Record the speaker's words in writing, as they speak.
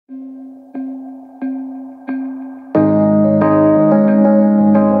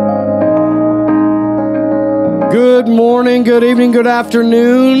Good morning, good evening, good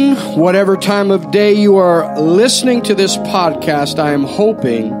afternoon. Whatever time of day you are listening to this podcast, I am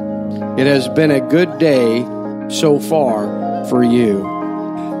hoping it has been a good day so far for you.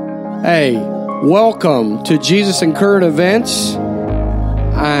 Hey, welcome to Jesus and Current Events.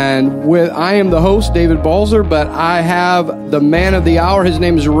 And I am the host, David Balzer, but I have the man of the hour. His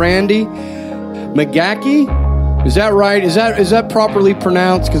name is Randy McGackie. Is that right? Is that properly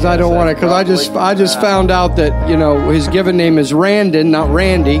pronounced? Because I don't want to. Because I just found out that his given name is Randon, not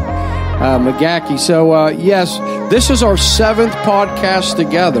Randy McGackie. So yes, this is our 7th podcast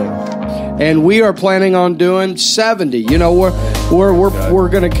together, and we are planning on doing 70. We're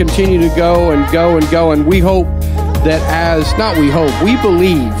going to continue to go, and we hope that we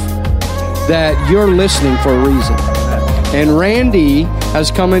believe that you're listening for a reason. And Randy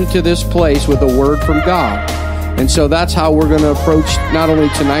has come into this place with a word from God. And so that's how we're going to approach not only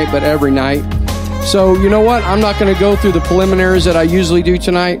tonight, but every night. So you know what? I'm not going to go through the preliminaries that I usually do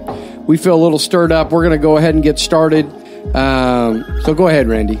tonight. We feel a little stirred up. We're going to go ahead and get started. So go ahead,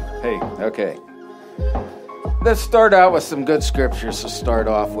 Randy. Hey, okay. Let's start out with some good scriptures to start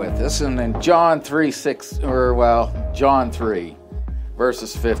off with. This is in John 3, John 3,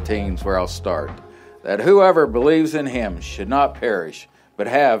 verses 15 is where I'll start. That whoever believes in him should not perish, but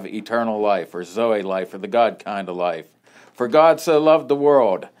have eternal life, or Zoe life, or the God kind of life. For God so loved the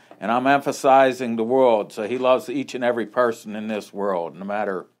world, and I'm emphasizing the world, so he loves each and every person in this world, no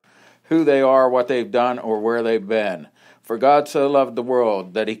matter who they are, what they've done, or where they've been. For God so loved the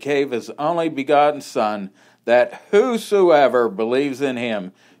world, that he gave his only begotten Son, that whosoever believes in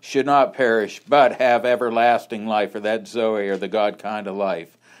him should not perish, but have everlasting life, or that Zoe, or the God kind of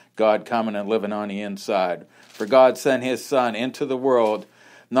life. God coming and living on the inside. For God sent his Son into the world,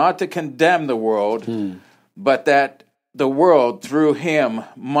 not to condemn the world, but that the world through him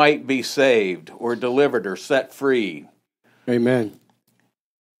might be saved, or delivered, or set free. Amen.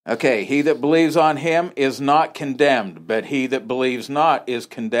 Okay, he that believes on him is not condemned, but he that believes not is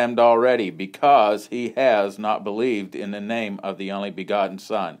condemned already, because he has not believed in the name of the only begotten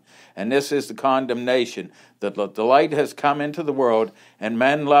Son. And this is the condemnation, that the light has come into the world, and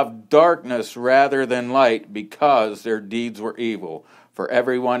men love darkness rather than light, because their deeds were evil. For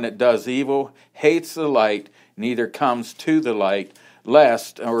everyone that does evil hates the light, neither comes to the light,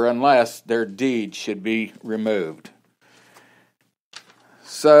 unless their deeds should be removed.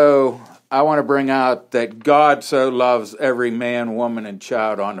 So I want to bring out that God so loves every man, woman, and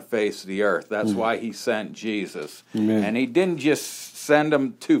child on the face of the earth. That's why he sent Jesus. Amen. And he didn't just send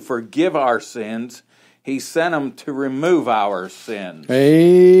him to forgive our sins. He sent him to remove our sins.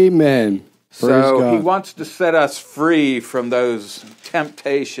 Amen. So he wants to set us free from those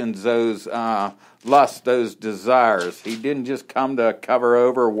temptations, those lusts, those desires. He didn't just come to cover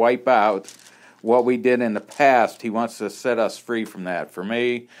over, wipe out what we did in the past. He wants to set us free from that. For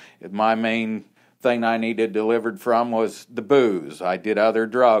me, my main thing I needed delivered from was the booze. I did other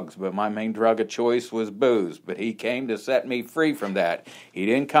drugs, but my main drug of choice was booze. But he came to set me free from that. He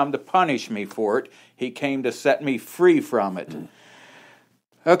didn't come to punish me for it. He came to set me free from it.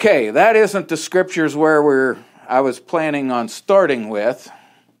 Okay, that isn't the scriptures where I was planning on starting with.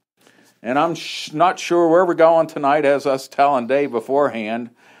 And I'm not sure where we're going tonight, as I was telling Dave beforehand.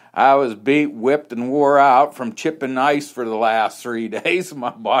 I was beat, whipped, and wore out from chipping ice for the last 3 days. My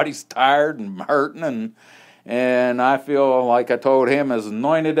body's tired and hurting, and I feel like I told him, as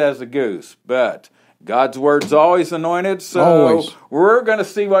anointed as a goose. But God's word's always anointed, so we're going to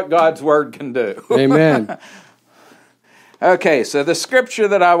see what God's word can do. Amen. Okay, so the scripture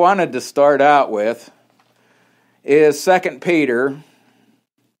that I wanted to start out with is 2 Peter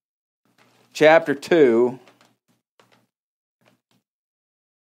chapter 2.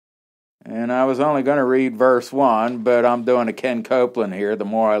 And I was only going to read verse 1, but I'm doing a Ken Copeland here. The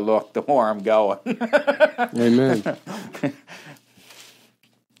more I look, the more I'm going. Amen.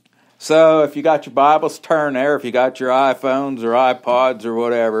 So if you got your Bibles, turn there. If you got your iPhones or iPods or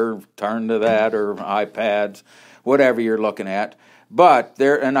whatever, turn to that, or iPads, whatever you're looking at. But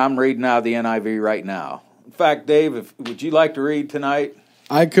there, and I'm reading out the NIV right now. In fact, Dave, would you like to read tonight?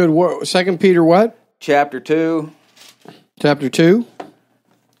 I could. 2 Peter what? Chapter 2. Chapter 2?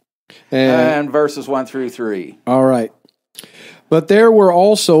 And verses 1 through 3. All right. But there were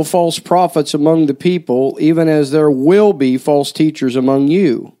also false prophets among the people, even as there will be false teachers among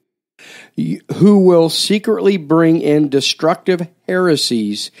you, who will secretly bring in destructive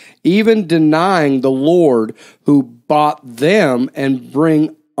heresies, even denying the Lord who bought them, and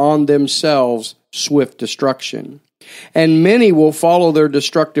bring on themselves swift destruction. And many will follow their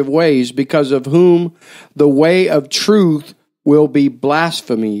destructive ways, because of whom the way of truth will be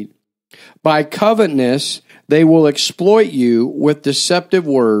blasphemed. By covetousness They will exploit you with deceptive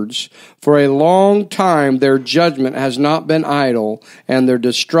words. For a long time their judgment has not been idle, and their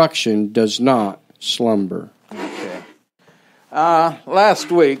destruction does not slumber. Okay.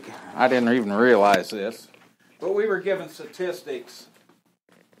 Last week, I didn't even realize this, but we were given statistics.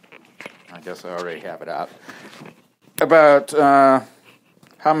 I guess I already have it out. About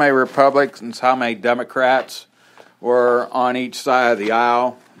how many Republicans, how many Democrats were on each side of the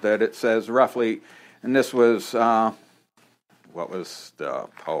aisle, that it says roughly, and this was, what was the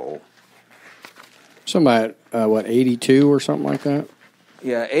poll? Somebody, 82 or something like that?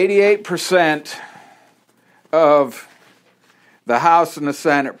 Yeah, 88% of the House and the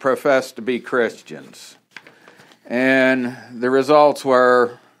Senate professed to be Christians. And the results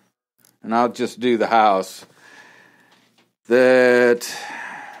were, and I'll just do the House, that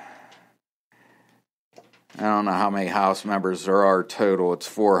I don't know how many House members there are total. It's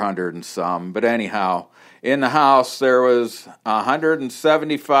 400 and some. But anyhow, in the House there was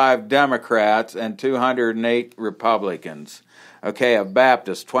 175 Democrats and 208 Republicans. Okay, of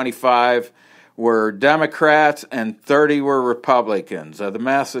Baptists, 25 were Democrats and 30 were Republicans. Of the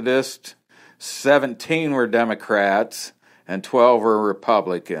Methodists, 17 were Democrats and 12 were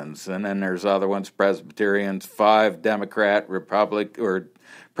Republicans. And then there's other ones, Presbyterians, 5 Democrat, or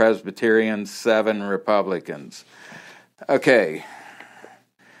Presbyterians, 7 Republicans. Okay.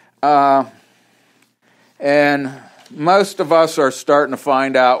 And most of us are starting to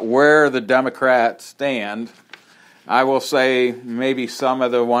find out where the Democrats stand. I will say maybe some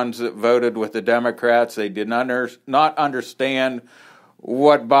of the ones that voted with the Democrats, they did not understand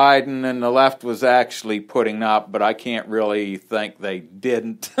what Biden and the left was actually putting up, but I can't really think they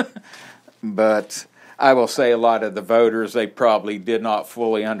didn't. But I will say a lot of the voters, they probably did not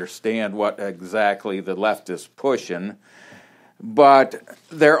fully understand what exactly the left is pushing. But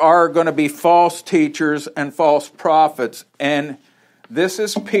there are going to be false teachers and false prophets, and this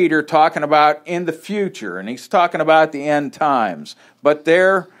is Peter talking about in the future, and he's talking about the end times. But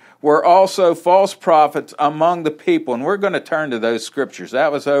there were also false prophets among the people, and we're going to turn to those scriptures.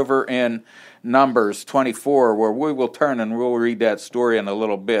 That was over in Numbers 24, where we will turn and we'll read that story in a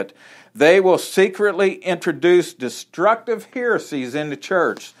little bit. They will secretly introduce destructive heresies in the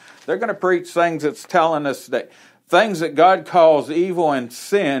church. They're going to preach things that's telling us that things that God calls evil and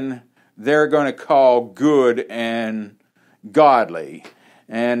sin, they're going to call good and godly.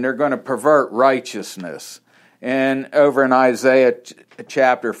 And they're going to pervert righteousness. And over in Isaiah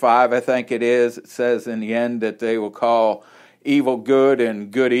chapter 5, I think it is, it says in the end that they will call evil good and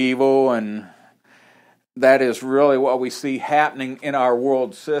good evil, and that is really what we see happening in our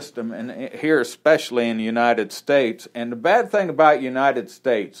world system, and here especially in the United States. And the bad thing about United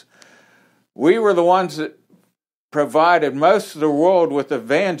States, we were the ones that provided most of the world with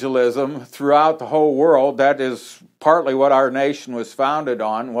evangelism throughout the whole world. That is partly what our nation was founded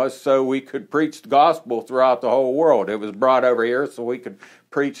on, was so we could preach the gospel throughout the whole world. It was brought over here so we could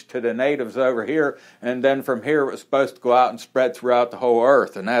preach to the natives over here, and then from here it was supposed to go out and spread throughout the whole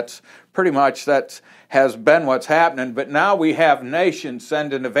earth. And that's pretty much, that has been what's happening. But now we have nations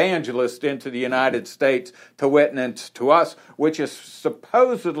sending evangelists into the United States to witness to us, which is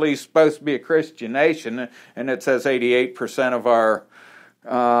supposedly supposed to be a Christian nation, and it says 88% of our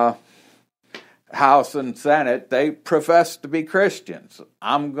House and Senate, they profess to be Christians.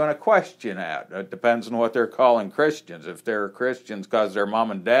 I'm going to question that. It depends on what they're calling Christians. If they're Christians because their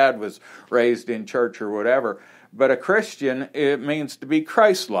mom and dad was raised in church or whatever. But a Christian, it means to be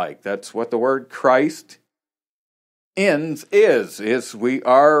Christ-like. That's what the word Christ is we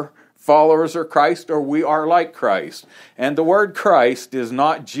are followers of Christ, or we are like Christ. And the word Christ is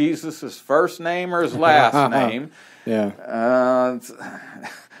not Jesus' first name or his last name. Yeah.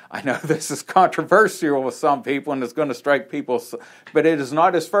 I know this is controversial with some people, and it's going to strike people, but it is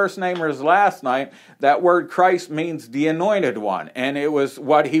not his first name or his last name. That word Christ means the anointed one, and it was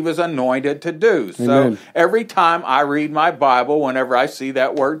what he was anointed to do. Amen. So every time I read my Bible, whenever I see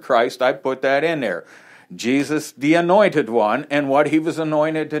that word Christ, I put that in there. Jesus, the anointed one, and what he was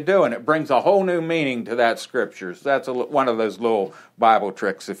anointed to do. And it brings a whole new meaning to that scripture. So that's one of those little Bible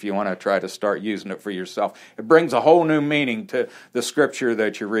tricks if you want to try to start using it for yourself. It brings a whole new meaning to the scripture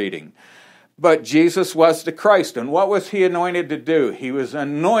that you're reading. But Jesus was the Christ, and what was he anointed to do? He was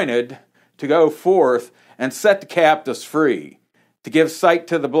anointed to go forth and set the captives free, to give sight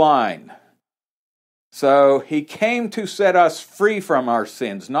to the blind. So he came to set us free from our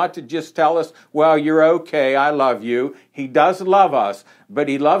sins, not to just tell us, well, you're okay, I love you. He does love us, but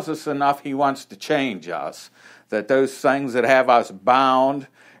he loves us enough, he wants to change us. That those things that have us bound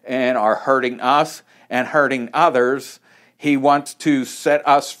and are hurting us and hurting others, he wants to set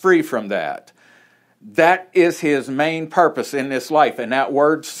us free from that. that is his main purpose in this life. And that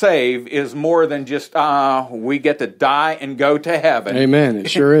word save is more than just we get to die and go to heaven. Amen. It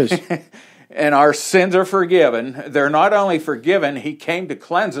sure is. And our sins are forgiven. They're not only forgiven, he came to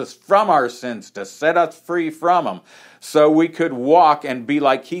cleanse us from our sins, to set us free from them, so we could walk and be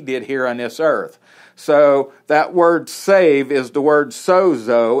like he did here on this earth. So that word save is the word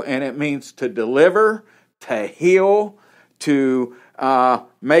sozo, and it means to deliver, to heal, to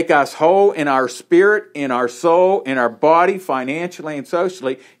make us whole in our spirit, in our soul, in our body, financially and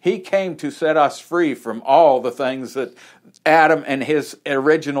socially. He came to set us free from all the things that Adam and his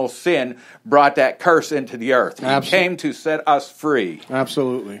original sin brought that curse into the earth. He came to set us free.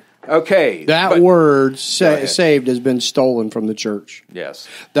 Absolutely. Okay. That word saved has been stolen from the church. Yes.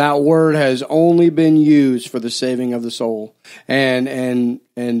 That word has only been used for the saving of the soul. And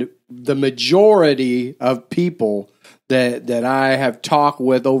the majority of people that I have talked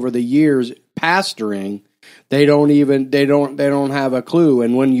with over the years pastoring, they don't have a clue.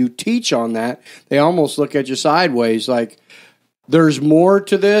 And when you teach on that, they almost look at you sideways like, there's more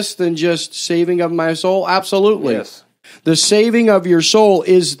to this than just saving of my soul? Absolutely. Yes. The saving of your soul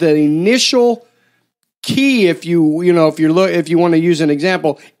is the initial key, if you want to use an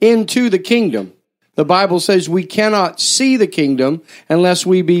example, into the kingdom. The Bible says we cannot see the kingdom unless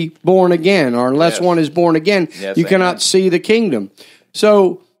we be born again, or unless one is born again. Yes, you cannot see the kingdom.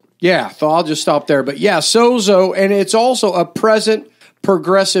 So, I'll just stop there. But sozo, and it's also a present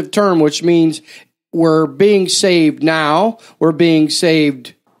progressive term, which means we're being saved now. We're being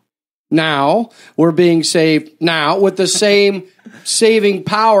saved now. We're being saved now with the same saving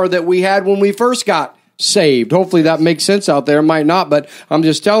power that we had when we first got saved. Hopefully that makes sense out there. It might not, but I'm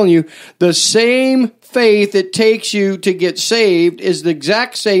just telling you, the same faith it takes you to get saved is the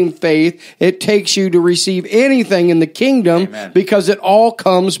exact same faith it takes you to receive anything in the kingdom. Amen. Because it all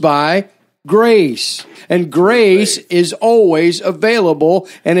comes by grace. And grace is always available,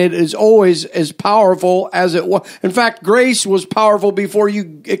 and it is always as powerful as it was. In fact, grace was powerful before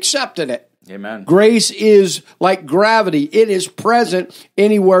you accepted it. Amen. Grace is like gravity. It is present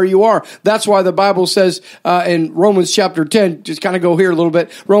anywhere you are. That's why the Bible says in Romans chapter 10, just kind of go here a little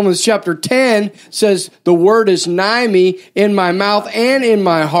bit. Romans chapter 10 says, the word is nigh me, in my mouth and in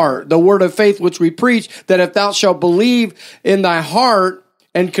my heart. The word of faith which we preach, that if thou shalt believe in thy heart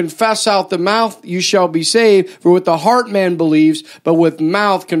and confess out the mouth, you shall be saved. For with the heart man believes, but with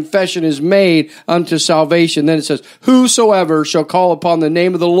mouth confession is made unto salvation. Then it says, whosoever shall call upon the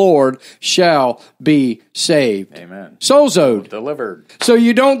name of the Lord shall be saved. Amen. Sozoed. Delivered. So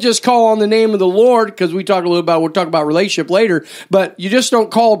you don't just call on the name of the Lord, because we'll talk about relationship later, but you just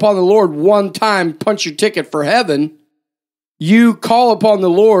don't call upon the Lord one time, punch your ticket for heaven. You call upon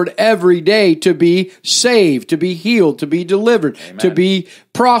the Lord every day to be saved, to be healed, to be delivered, Amen. to be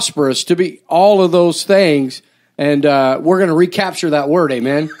prosperous, to be all of those things. And we're going to recapture that word,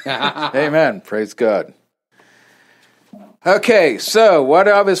 amen? Amen. Praise God. Okay, so what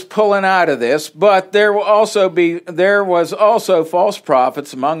I was pulling out of this, but there was also false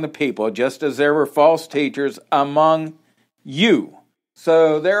prophets among the people, just as there were false teachers among you.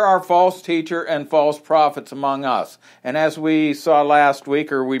 So there are false teacher and false prophets among us. And as we saw last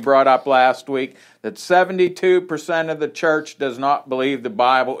week, or we brought up last week, that 72% of the church does not believe the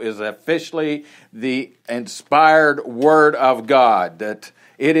Bible is officially the inspired Word of God, that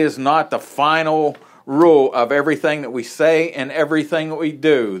it is not the final rule of everything that we say and everything that we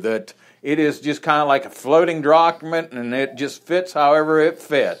do, that it is just kind of like a floating document and it just fits however it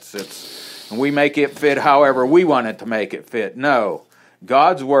fits. We make it fit however we want it to make it fit. No.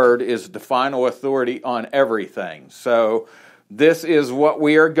 God's Word is the final authority on everything. So this is what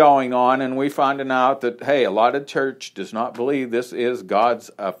we are going on, and we finding out that, hey, a lot of church does not believe this is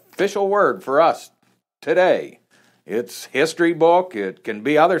God's official Word for us today. It's history book. It can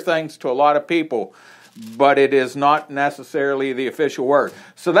be other things to a lot of people, but it is not necessarily the official Word.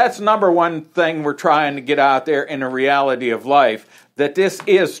 So that's number one thing we're trying to get out there in the reality of life, that this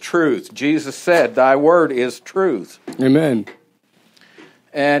is truth. Jesus said, thy Word is truth. Amen.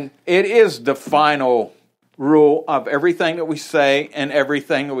 And it is the final rule of everything that we say and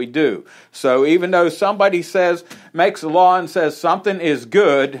everything that we do. So even though somebody makes a law and says something is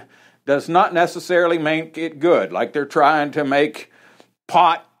good, does not necessarily make it good. Like they're trying to make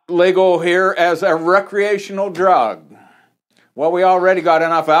pot legal here as a recreational drug. Well, we already got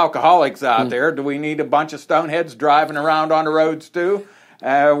enough alcoholics out there. Do we need a bunch of stoneheads driving around on the roads too?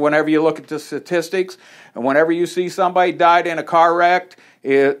 Whenever you look at the statistics, and whenever you see somebody died in a car wreck,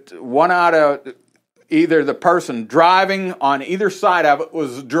 one out of either the person driving on either side of it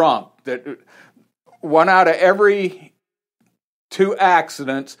was drunk. That one out of every 2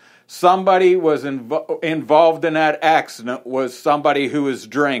 accidents. Somebody was involved in that accident was somebody who was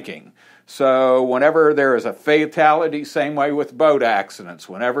drinking. So whenever there is a fatality, same way with boat accidents.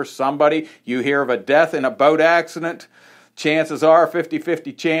 Whenever you hear of a death in a boat accident, chances are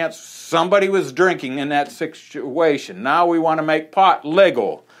 50-50 chance somebody was drinking in that situation. Now we want to make pot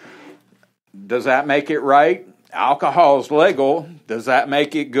legal. Does that make it right? Alcohol's legal. Does that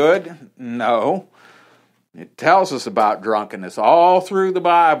make it good? No. It tells us about drunkenness all through the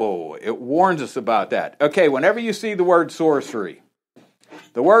Bible. It warns us about that. Okay, whenever you see the word sorcery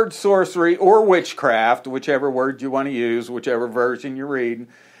or witchcraft, whichever word you want to use, whichever version you read,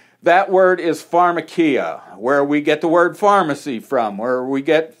 that word is pharmakia, where we get the word pharmacy from, where we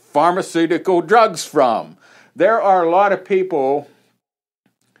get pharmaceutical drugs from. There are a lot of people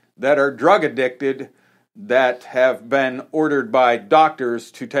that are drug addicted that have been ordered by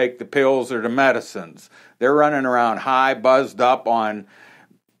doctors to take the pills or the medicines. They're running around high, buzzed up on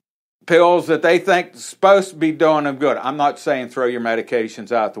pills that they think supposed to be doing them good. I'm not saying throw your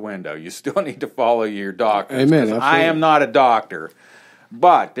medications out the window. You still need to follow your doctor. Amen. Absolutely. I am not a doctor.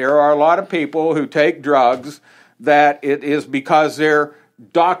 But there are a lot of people who take drugs that it is because their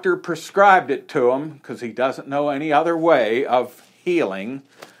doctor prescribed it to them because he doesn't know any other way of healing.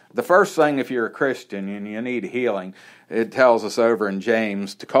 The first thing, if you're a Christian and you need healing, it tells us over in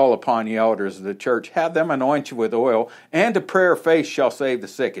James to call upon the elders of the church, have them anoint you with oil, and a prayer of faith shall save the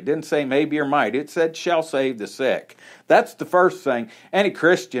sick. It didn't say maybe or might. It said shall save the sick. That's the first thing any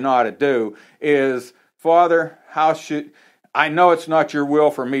Christian ought to do is, Father, I know it's not your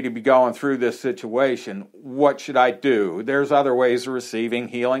will for me to be going through this situation. What should I do? There's other ways of receiving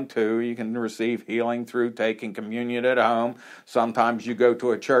healing too. You can receive healing through taking communion at home. Sometimes you go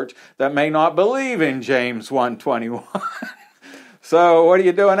to a church that may not believe in James 1:21. So what do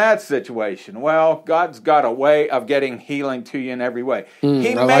you do in that situation? Well, God's got a way of getting healing to you in every way.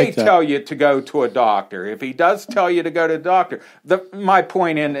 He may tell you to go to a doctor. If he does tell you to go to a doctor, my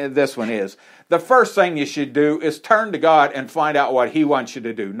point in this one is, the first thing you should do is turn to God and find out what he wants you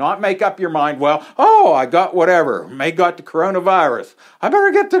to do. Not make up your mind, I got whatever. May got the coronavirus. I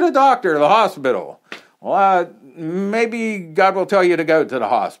better get to the doctor or the hospital. Well, maybe God will tell you to go to the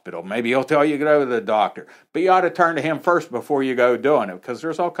hospital. Maybe he'll tell you to go to the doctor. But you ought to turn to him first before you go doing it, because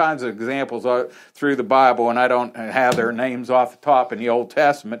there's all kinds of examples through the Bible, and I don't have their names off the top in the Old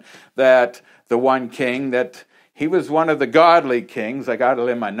Testament, that the one king that he was one of the godly kings. I got it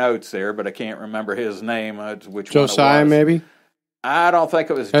in my notes there, but I can't remember his name. Which Josiah, one it was. Maybe? I don't think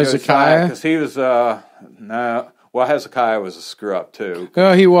it was Hezekiah? Josiah, because he was, no. Well, Hezekiah was a screw-up, too.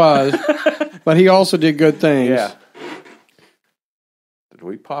 Oh, he was. But he also did good things. Yeah. Did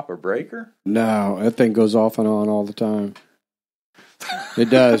we pop a breaker? No, that thing goes off and on all the time. It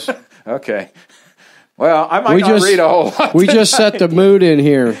does. Okay. Well, I might not read a whole lot. We just set the mood in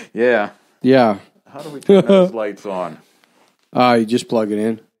here. Yeah. Yeah. How do we turn those lights on? You just plug it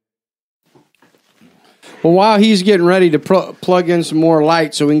in. Well, while he's getting ready to plug in some more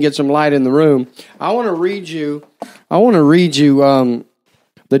light so we can get some light in the room, I want to read you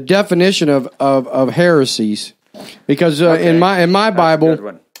the definition of heresies, because in my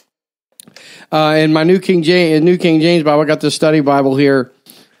Bible, in my New King James Bible, I got the study Bible here.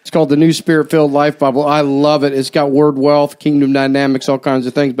 It's called the New Spirit-Filled Life Bible. I love it. It's got word wealth, kingdom dynamics, all kinds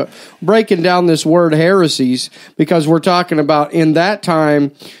of things. But breaking down this word heresies, because we're talking about in that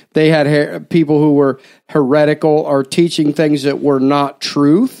time, they had people who were heretical or teaching things that were not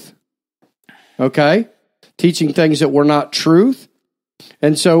truth. Okay? Teaching things that were not truth.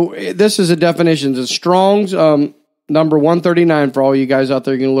 And so this is a definition. The Strong's number 139 for all you guys out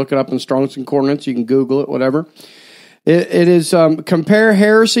there. You can look it up in Strong's Concordance. You can Google it, whatever. It is compare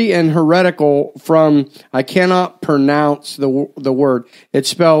heresy and heretical from, I cannot pronounce the word. It's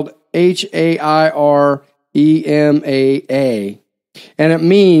spelled H-A-I-R-E-M-A-A. And it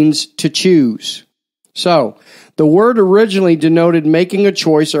means to choose. So, the word originally denoted making a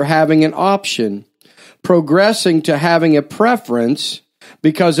choice or having an option, progressing to having a preference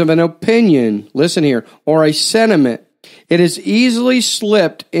because of an opinion, listen here, or a sentiment. It is easily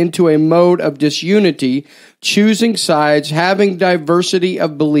slipped into a mode of disunity, choosing sides, having diversity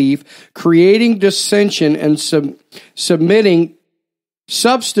of belief, creating dissension, and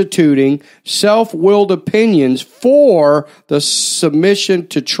substituting self-willed opinions for the submission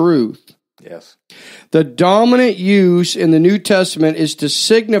to truth. Yes. The dominant use in the New Testament is to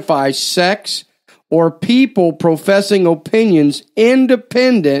signify sects or people professing opinions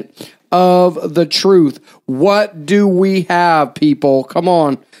independent of the truth. What do we have, people? Come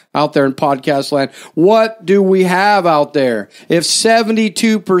on, out there in podcast land. What do we have out there? If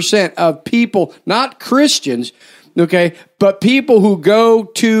 72% of people, not Christians, Okay, but people who go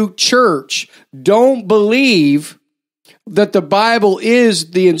to church don't believe that the Bible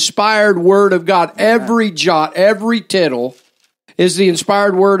is the inspired Word of God. Every jot, every tittle is the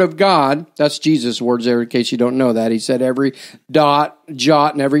inspired Word of God. That's Jesus' words there, in case you don't know that. He said every dot,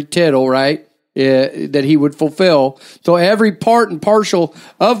 jot, and every tittle, right, that he would fulfill. So every part and parcel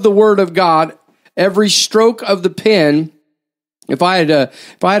of the Word of God, every stroke of the pen. If I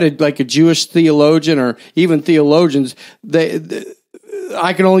had like a Jewish theologian or even theologians,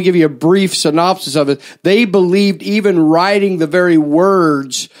 I can only give you a brief synopsis of it. They believed even writing the very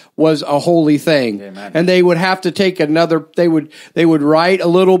words was a holy thing. Amen. And they would have to take another, they would write a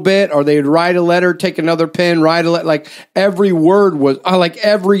little bit, or they would write a letter, take another pen, write a letter. Like every word was, like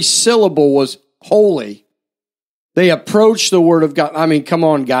every syllable was holy. They approach the Word of God. I mean, come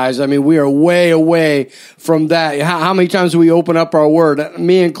on, guys. I mean, we are way away from that. How many times do we open up our Word?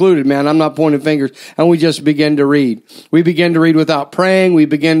 Me included, man. I'm not pointing fingers. And we just begin to read. We begin to read without praying. We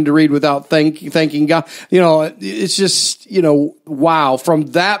begin to read without thanking God. You know, it's just, you know, wow. From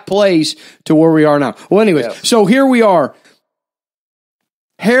that place to where we are now. Well, anyways, So here we are.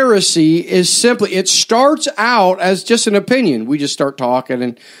 Heresy is simply, it starts out as just an opinion. We just start talking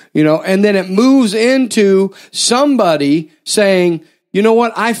and, you know, and then it moves into somebody saying, you know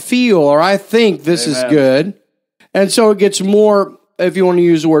what, I feel or I think this is good. And so it gets more, if you want to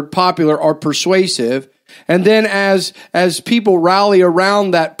use the word popular, or persuasive. And then as people rally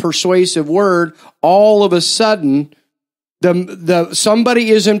around that persuasive word, all of a sudden, somebody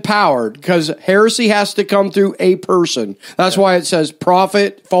is empowered, because heresy has to come through a person. That's why it says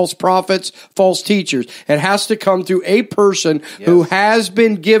prophet, false prophets, false teachers. It has to come through a person who has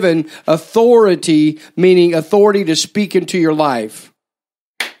been given authority, meaning authority to speak into your life.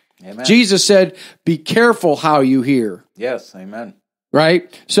 Amen. Jesus said, be careful how you hear. Yes, amen.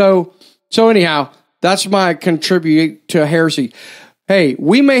 Right? So anyhow, that's my contribute to heresy. Hey,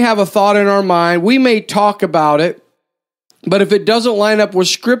 we may have a thought in our mind. We may talk about it. But if it doesn't line up with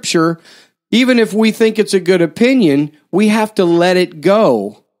Scripture, even if we think it's a good opinion, we have to let it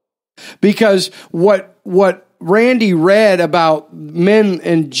go. Because what Randy read about men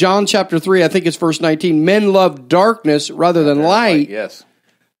in John chapter 3, I think it's verse 19, men love darkness rather than light. Yes.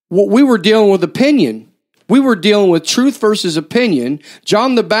 Well, we were dealing with opinion. We were dealing with truth versus opinion.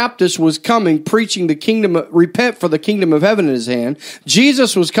 John the Baptist was coming, preaching the kingdom, repent for the kingdom of heaven in his hand.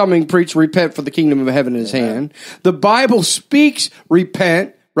 Jesus was coming, preach, repent for the kingdom of heaven in his hand. The Bible speaks,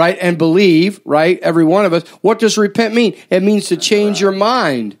 repent, right, and believe, right, every one of us. What does repent mean? It means to change your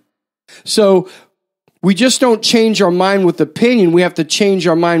mind. So we just don't change our mind with opinion. We have to change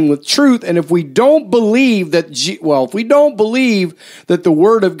our mind with truth. And if we don't believe that, if we don't believe that the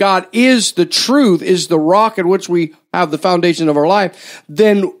Word of God is the truth, is the rock at which we have the foundation of our life,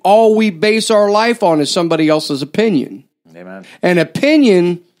 then all we base our life on is somebody else's opinion. Amen. And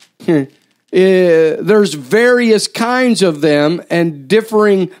opinion, there's various kinds of them and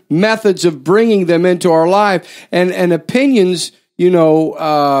differing methods of bringing them into our life. And opinions,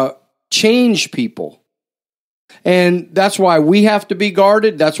 change people. And that's why we have to be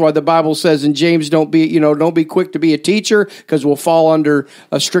guarded. That's why the Bible says in James, don't be quick to be a teacher, because we'll fall under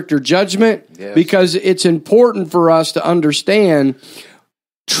a stricter judgment. Yes. Because it's important for us to understand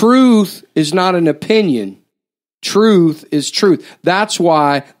truth is not an opinion. Truth is truth. That's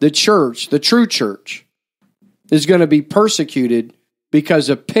why the church, the true church, is going to be persecuted, because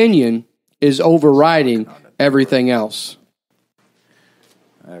opinion is overriding everything else.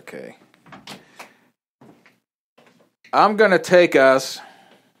 Okay. I'm going to take us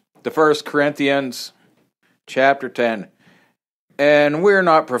to 1 Corinthians chapter 10. And we're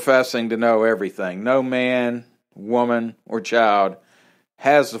not professing to know everything. No man, woman, or child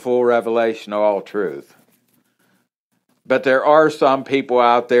has the full revelation of all truth. But there are some people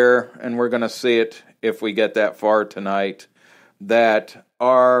out there, and we're going to see it if we get that far tonight, that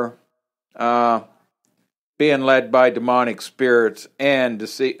are being led by demonic spirits, and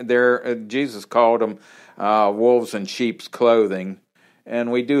Jesus called them wolves in sheep's clothing,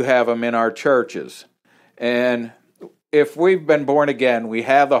 and we do have them in our churches. And if we've been born again, we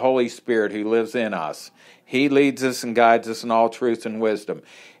have the Holy Spirit who lives in us. He leads us and guides us in all truth and wisdom.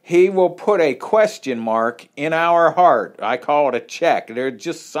 He will put a question mark in our heart. I call it a check. There's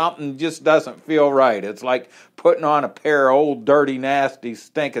just something just doesn't feel right. It's like putting on a pair of old, dirty, nasty,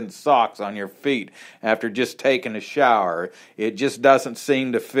 stinking socks on your feet after just taking a shower. It just doesn't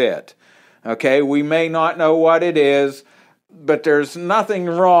seem to fit. Okay, we may not know what it is, but there's nothing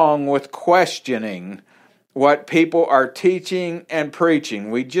wrong with questioning what people are teaching and preaching.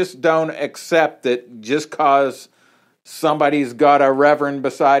 We just don't accept it just because somebody's got a reverend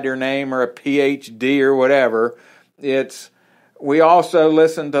beside their name or a PhD or whatever, we also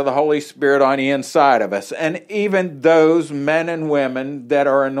listen to the Holy Spirit on the inside of us. And even those men and women that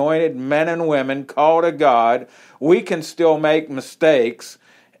are anointed men and women called of God, we can still make mistakes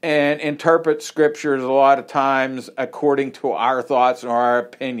and interpret scriptures a lot of times according to our thoughts or our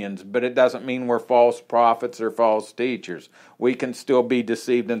opinions, but it doesn't mean we're false prophets or false teachers. We can still be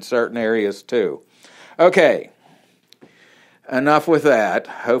deceived in certain areas too. Okay, enough with that.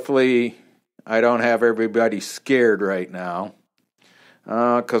 Hopefully I don't have everybody scared right now,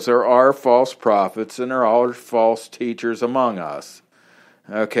 because there are false prophets and there are false teachers among us.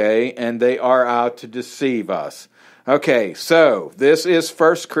 Okay, and they are out to deceive us. Okay, so this is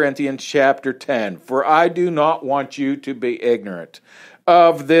 1 Corinthians chapter 10. For I do not want you to be ignorant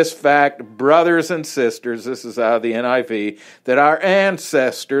of this fact, brothers and sisters, this is out of the NIV, that our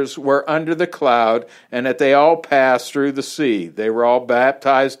ancestors were under the cloud and that they all passed through the sea. They were all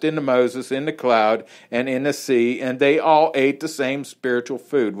baptized into Moses in the cloud and in the sea, and they all ate the same spiritual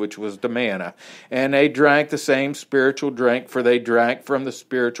food, which was the manna. And they drank the same spiritual drink, for they drank from the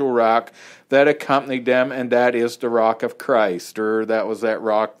spiritual rock that accompanied them, and that is the rock of Christ, or that was that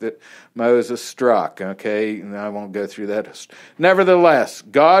rock that Moses struck. Okay, I won't go through that. Nevertheless,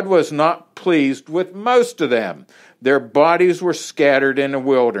 God was not pleased with most of them. Their bodies were scattered in the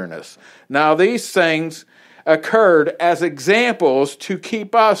wilderness. Now these things occurred as examples to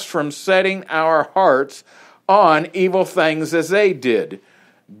keep us from setting our hearts on evil things as they did.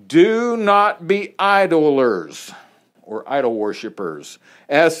 Do not be idlers, or idol worshippers,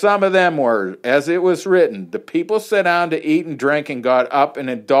 as some of them were, as it was written, the people sat down to eat and drink and got up and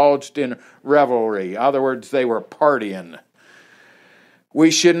indulged in revelry. In other words, they were partying.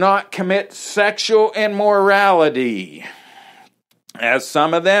 We should not commit sexual immorality, as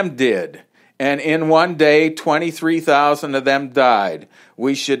some of them did. And in one day, 23,000 of them died.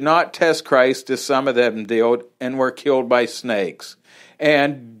 We should not test Christ, as some of them did, and were killed by snakes.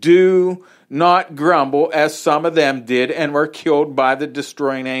 And do not grumble, as some of them did, and were killed by the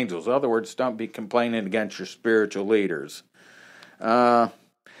destroying angels. In other words, don't be complaining against your spiritual leaders.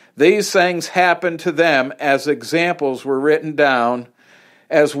 These things happened to them as examples were written down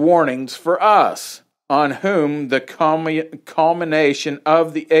as warnings for us, on whom the culmination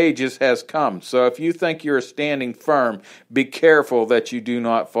of the ages has come. So if you think you're standing firm, be careful that you do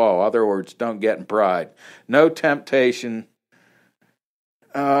not fall. In other words, don't get in pride. No temptation.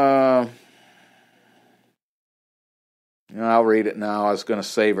 I'll read it now. I was going to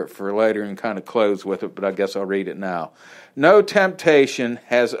save it for later and kind of close with it, but I guess I'll read it now. No temptation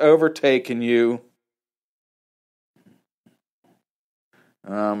has overtaken you.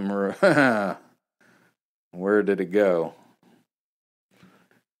 Where did it go?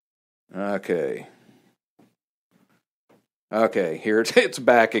 Okay, here it's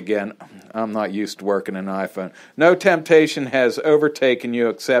back again. I'm not used to working an iPhone. No temptation has overtaken you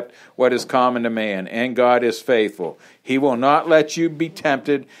except what is common to man, and God is faithful. He will not let you be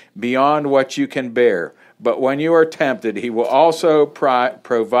tempted beyond what you can bear. But when you are tempted, he will also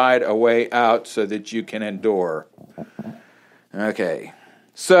provide a way out so that you can endure. Okay,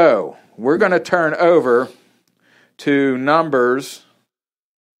 so we're going to turn over to Numbers,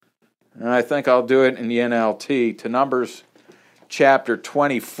 and I think I'll do it in the NLT, to Numbers chapter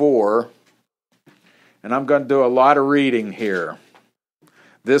 24, and I'm going to do a lot of reading here.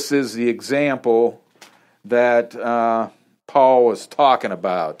 This is the example that Paul was talking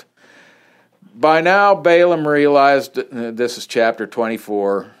about. By now Balaam realized, this is chapter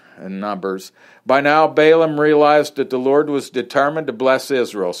 24 in Numbers, by now Balaam realized that the Lord was determined to bless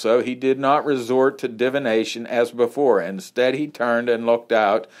Israel, so he did not resort to divination as before. Instead, he turned and looked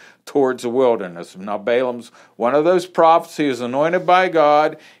out towards the wilderness. Now, Balaam's one of those prophets. He was anointed by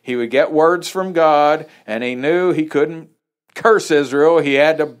God. He would get words from God, and he knew he couldn't curse Israel. He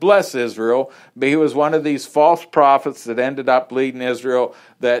had to bless Israel. But he was one of these false prophets that ended up leading Israel,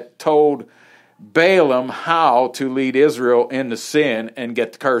 that told Balaam how to lead Israel into sin and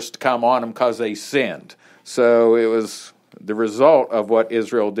get the curse to come on them because they sinned. So it was the result of what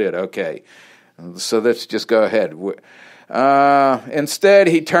Israel did. Okay, so let's just go ahead. Instead,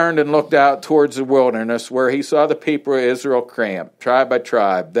 he turned and looked out towards the wilderness, where he saw the people of Israel camped, tribe by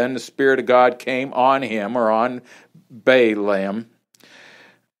tribe. Then the Spirit of God came on him, or on Balaam,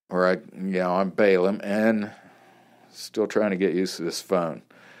 on Balaam, and still trying to get used to this phone.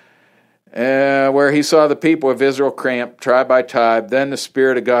 Where he saw the people of Israel camped, tribe by tribe. Then the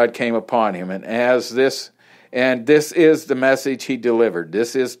Spirit of God came upon him, and this is the message he delivered.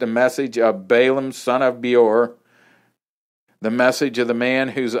 This is the message of Balaam, son of Beor, The message of the man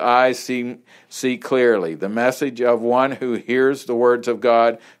whose eyes see clearly. The message of one who hears the words of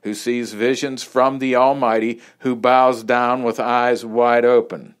God, who sees visions from the Almighty, who bows down with eyes wide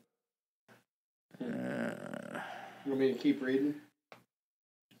open. You want me to keep reading?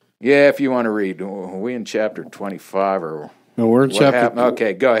 Yeah, if you want to read. Are we in chapter 25 or... No, we're in chapter...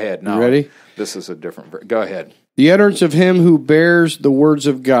 Okay, go ahead. No, you ready? This is a different... Go ahead. The utterance of him who bears the words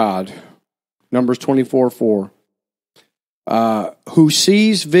of God. Numbers 24:4. Who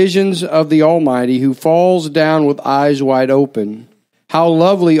sees visions of the Almighty, who falls down with eyes wide open. How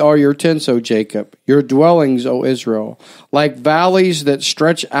lovely are your tents, O Jacob, your dwellings, O Israel, like valleys that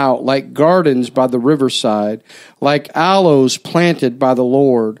stretch out, like gardens by the riverside, like aloes planted by the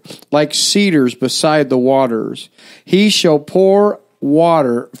Lord, like cedars beside the waters. He shall pour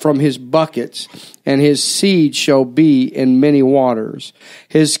water from his buckets, and his seed shall be in many waters.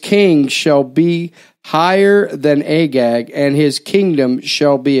 His king shall be higher than Agag, and his kingdom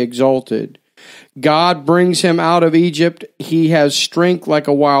shall be exalted. God brings him out of Egypt. He has strength like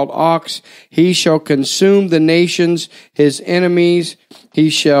a wild ox. He shall consume the nations, his enemies. He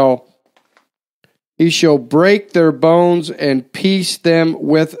shall break their bones and pierce them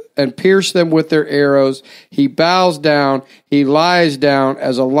with their arrows. He bows down, he lies down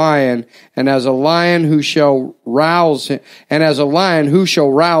as a lion, and as a lion who shall rouse him,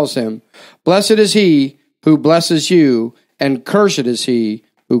 Blessed is he who blesses you, and cursed is he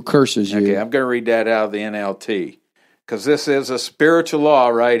who curses you. Okay, I'm going to read that out of the NLT, because this is a spiritual law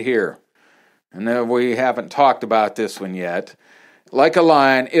right here. And then we haven't talked about this one yet. Like a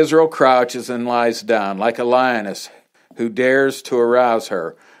lion, Israel crouches and lies down, like a lioness who dares to arouse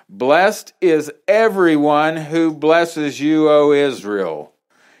her. Blessed is everyone who blesses you, O Israel,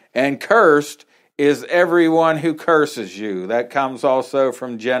 and cursed is everyone who curses you. That comes also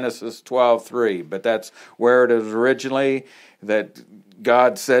from Genesis 12:3, but that's where it is originally that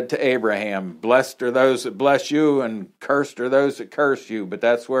God said to Abraham, blessed are those that bless you, and cursed are those that curse you. But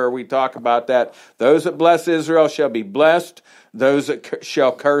that's where we talk about that. Those that bless Israel shall be blessed. Those that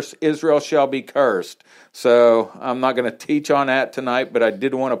shall curse Israel shall be cursed. So I'm not going to teach on that tonight, but I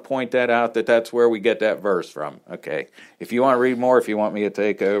did want to point that out, that that's where we get that verse from. Okay. If you want to read more, if you want me to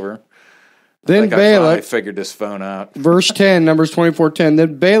take over. Then Balak, I figured this phone out. Verse 10, Numbers 24:10.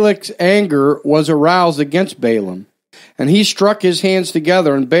 Then Balak's anger was aroused against Balaam, and he struck his hands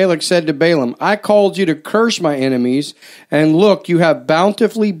together, and Balak said to Balaam, I called you to curse my enemies, and look, you have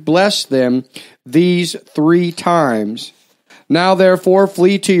bountifully blessed them these 3 times. Now therefore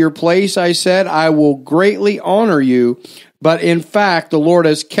flee to your place, I said, I will greatly honor you, but in fact the Lord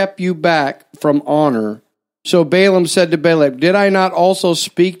has kept you back from honor. So Balaam said to Balak, did I not also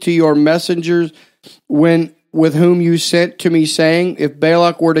speak to your messengers with whom you sent to me, saying, if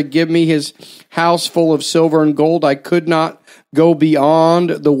Balak were to give me his house full of silver and gold, I could not go beyond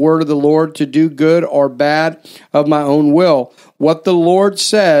the word of the Lord to do good or bad of my own will. What the Lord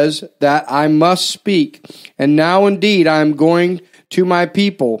says, that I must speak. And now indeed I am going to my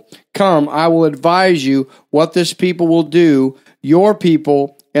people. Come, I will advise you what this people will do, your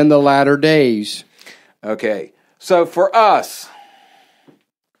people, in the latter days. Okay, so for us,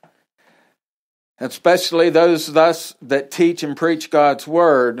 especially those of us that teach and preach God's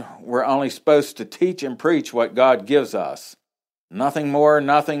word, we're only supposed to teach and preach what God gives us. Nothing more,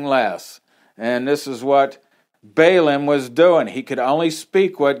 nothing less. And this is what Balaam was doing. He could only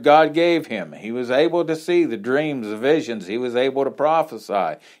speak what God gave him. He was able to see the dreams, the visions. He was able to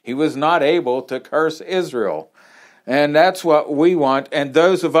prophesy. He was not able to curse Israel. And that's what we want. And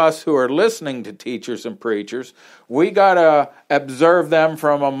those of us who are listening to teachers and preachers, we got to observe them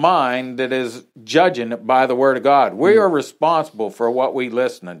from a mind that is judging by the Word of God. We are responsible for what we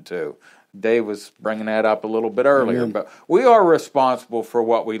listening to. Dave was bringing that up a little bit earlier, but we are responsible for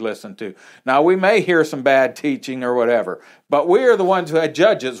what we listen to. Now, we may hear some bad teaching or whatever, but we are the ones who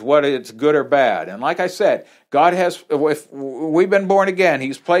judges what it's good or bad. And like I said, God has, if we've been born again,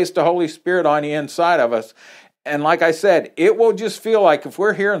 He's placed the Holy Spirit on the inside of us. And like I said, it will just feel like if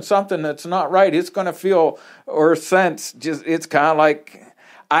we're hearing something that's not right, it's going to feel or sense just, it's kind of like,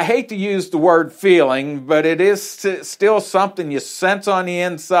 I hate to use the word feeling, but it is still something you sense on the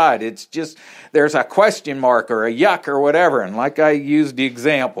inside. It's just, there's a question mark or a yuck or whatever. And like I used the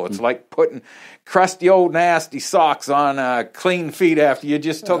example, it's like putting crusty old nasty socks on clean feet after you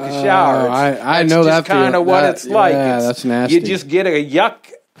just took a shower. I know that. That's kind of what it's like. Yeah, that's nasty. You just get a yuck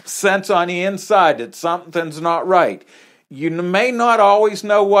sense on the inside that something's not right. You may not always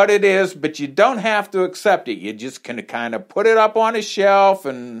know what it is, but you don't have to accept it. You just can kind of put it up on a shelf,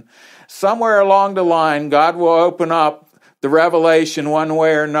 and somewhere along the line, God will open up the revelation one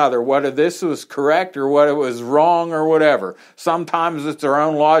way or another, whether this was correct or whether it was wrong or whatever. Sometimes it's our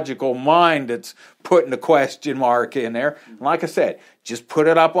own logical mind that's putting a question mark in there. Like I said, just put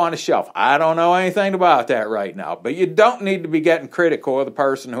it up on a shelf. I don't know anything about that right now, but you don't need to be getting critical of the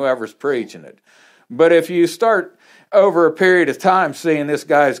person whoever's preaching it. But if you start over a period of time seeing this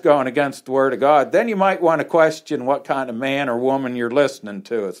guy's going against the Word of God, then you might want to question what kind of man or woman you're listening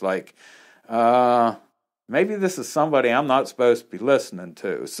to. It's like, maybe this is somebody I'm not supposed to be listening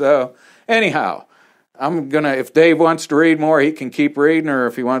to. So anyhow, if Dave wants to read more, he can keep reading, or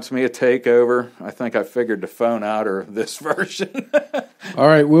if he wants me to take over, I think I figured the phone out or this version. All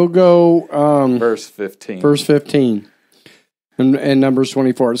right, we'll go verse 15. Verse 15 and Numbers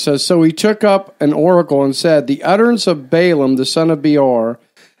 24. It says, "So he took up an oracle and said, the utterance of Balaam the son of Beor,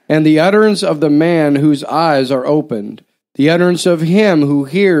 and the utterance of the man whose eyes are opened, the utterance of him who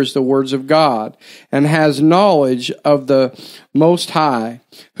hears the words of God, and has knowledge of the Most High,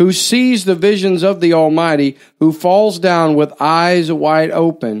 who sees the visions of the Almighty, who falls down with eyes wide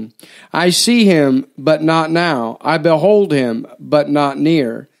open. I see him, but not now. I behold him, but not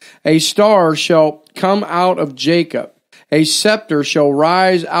near. A star shall come out of Jacob. A scepter shall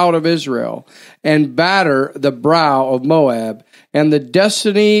rise out of Israel, and batter the brow of Moab, and the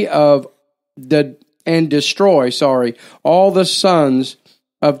destiny of destroy all the sons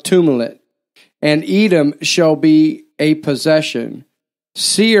of Tumult. And Edom shall be a possession.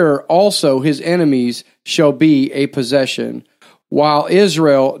 Seir also his enemies shall be a possession, while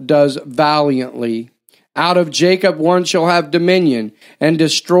Israel does valiantly. Out of Jacob one shall have dominion, and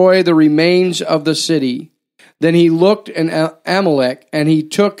destroy the remains of the city. Then he looked at Amalek, and he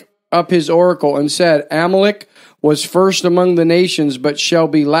took up his oracle and said, Amalek was first among the nations, but shall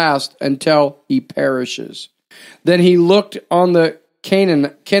be last until he perishes. Then he looked on the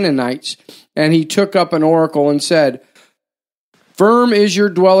Canaanites, and he took up an oracle and said, Firm is your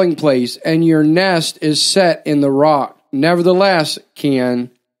dwelling place, and your nest is set in the rock. Nevertheless,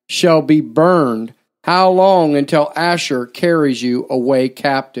 Can shall be burned. How long until Asher carries you away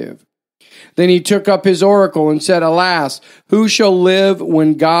captive? Then he took up his oracle and said, Alas, who shall live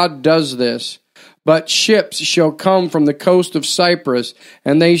when God does this? But ships shall come from the coast of Cyprus,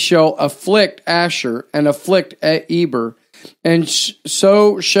 and they shall afflict Asher and afflict Eber, and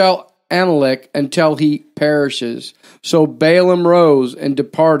so shall Amalek until he perishes. So Balaam rose and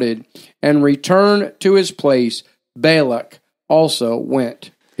departed, and returned to his place. Balak also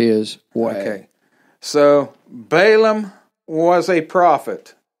went his way. Okay, so Balaam was a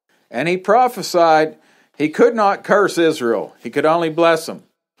prophet. And he prophesied he could not curse Israel. He could only bless them.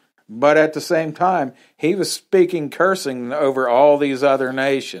 But at the same time, he was speaking cursing over all these other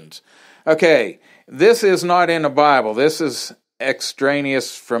nations. Okay, this is not in the Bible. This is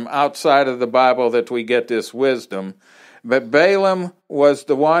extraneous from outside of the Bible that we get this wisdom. But Balaam was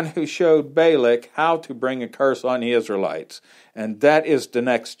the one who showed Balak how to bring a curse on the Israelites. And that is the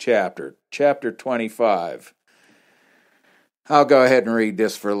next chapter, chapter 25. I'll go ahead and read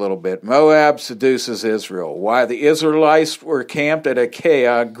this for a little bit. Moab seduces Israel. While the Israelites were camped at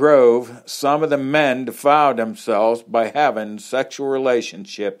Achaia Grove, some of the men defiled themselves by having sexual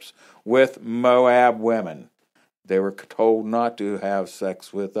relationships with Moab women. They were told not to have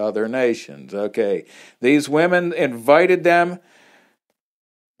sex with other nations. Okay, these women invited them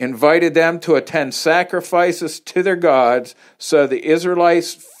to attend sacrifices to their gods, so the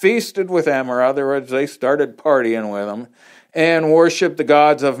Israelites feasted with them, or other words, they started partying with them, and worship the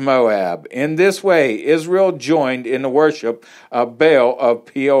gods of Moab. In this way, Israel joined in the worship of Baal of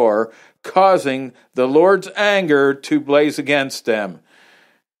Peor, causing the Lord's anger to blaze against them,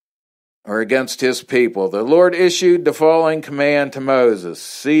 or against his people. The Lord issued the following command to Moses: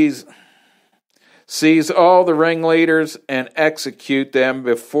 Seize all the ringleaders and execute them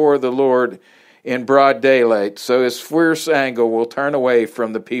before the Lord in broad daylight, so his fierce anger will turn away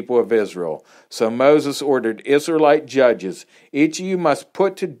from the people of Israel. So Moses ordered Israelite judges, each of you must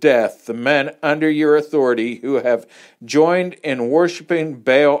put to death the men under your authority who have joined in worshiping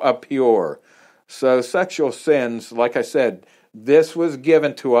Baal of Peor. So sexual sins, like I said, this was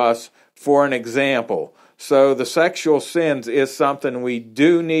given to us for an example. So the sexual sins is something we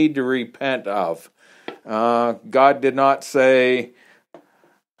do need to repent of. God did not say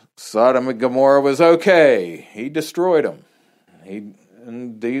Sodom and Gomorrah was okay. He destroyed them.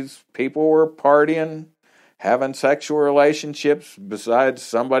 And these people were partying, having sexual relationships besides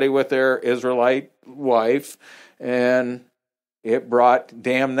somebody with their Israelite wife, and it brought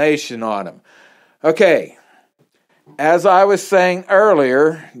damnation on them. Okay, as I was saying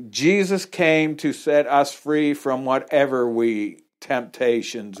earlier, Jesus came to set us free from whatever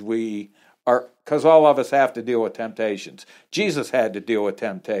temptations we because all of us have to deal with temptations. Jesus had to deal with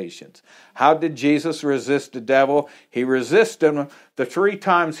temptations. How did Jesus resist the devil? He resisted him the 3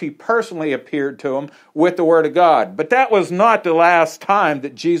 times he personally appeared to him with the Word of God. But that was not the last time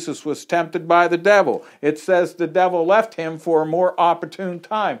that Jesus was tempted by the devil. It says the devil left him for a more opportune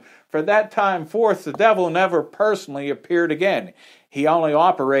time. For that time forth, the devil never personally appeared again. He only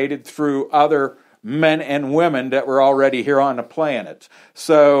operated through other men and women that were already here on the planet.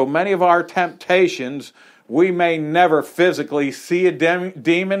 So many of our temptations, we may never physically see a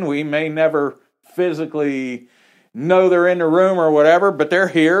demon. We may never physically know they're in the room or whatever, but they're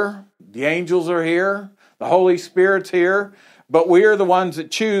here. The angels are here. The Holy Spirit's here. But we are the ones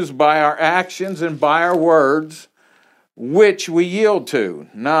that choose by our actions and by our words which we yield to.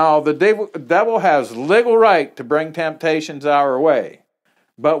 Now, the devil has legal right to bring temptations our way.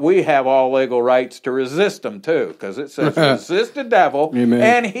 But we have all legal rights to resist them too, because it says resist the devil, Amen.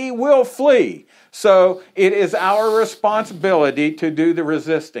 And he will flee. So it is our responsibility to do the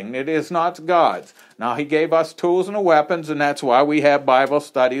resisting. It is not God's. Now, he gave us tools and weapons, and that's why we have Bible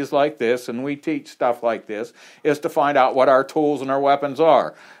studies like this, and we teach stuff like this, is to find out what our tools and our weapons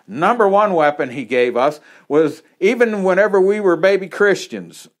are. Number one weapon he gave us was, even whenever we were baby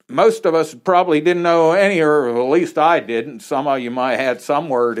Christians, most of us probably didn't know any, or at least I didn't. Some of you might have had some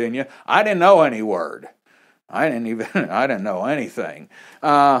word in you. I didn't know any word. I didn't know anything.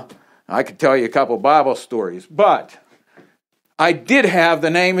 I could tell you a couple Bible stories, but I did have the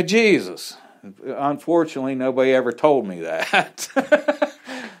name of Jesus. Unfortunately, nobody ever told me that.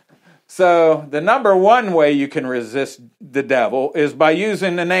 So the number one way you can resist the devil is by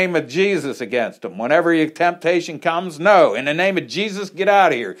using the name of Jesus against him. Whenever your temptation comes, no, in the name of Jesus, get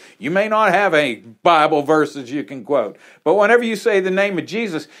out of here. You may not have any Bible verses you can quote, but whenever you say the name of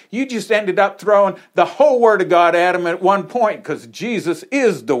Jesus, you just ended up throwing the whole Word of God at him at one point, because Jesus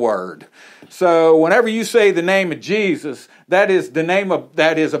is the Word. So whenever you say the name of Jesus, that is the name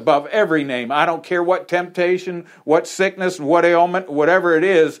that is above every name. I don't care what temptation, what sickness, what ailment, whatever it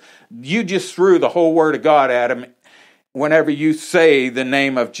is, you just threw the whole Word of God at him whenever you say the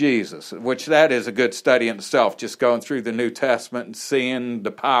name of Jesus, which that is a good study in itself, just going through the New Testament and seeing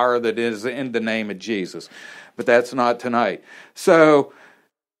the power that is in the name of Jesus. But that's not tonight. So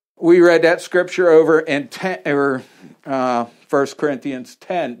we read that scripture over in 1 Corinthians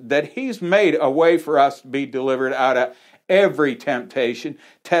 10, that he's made a way for us to be delivered out of every temptation,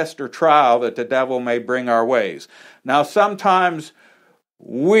 test, or trial that the devil may bring our ways. Now, sometimes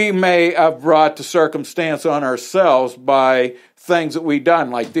we may have brought the circumstance on ourselves by things that we've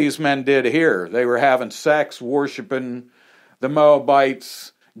done, like these men did here. They were having sex, worshiping the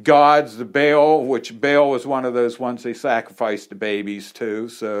Moabites' gods, the Baal, which Baal was one of those ones they sacrificed the babies to.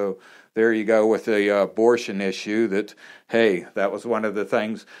 So there you go with the abortion issue, that, hey, that was one of the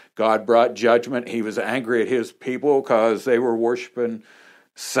things God brought judgment. He was angry at his people because they were worshiping,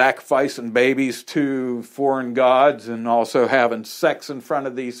 sacrificing babies to foreign gods, and also having sex in front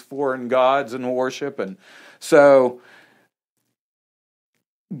of these foreign gods and worship. And so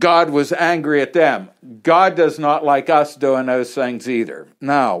God was angry at them. God does not like us doing those things either.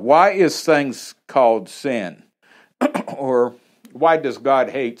 Now, why is things called sin? Or why does God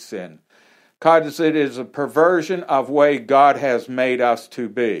hate sin? Because it is a perversion of the way God has made us to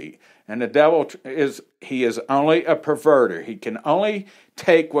be. And the devil is only a perverter. He can only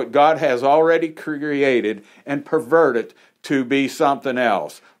take what God has already created and pervert it to be something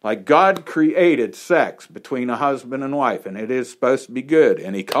else. Like God created sex between a husband and wife, and it is supposed to be good.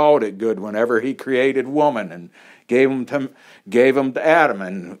 And he called it good whenever he created woman and gave them to Adam.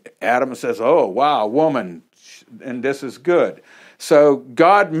 And Adam says, oh, wow, woman, and this is good. So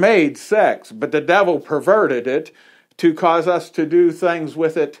God made sex, but the devil perverted it to cause us to do things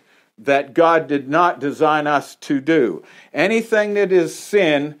with it that God did not design us to do. Anything that is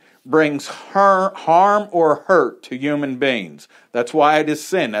sin brings harm or hurt to human beings. That's why it is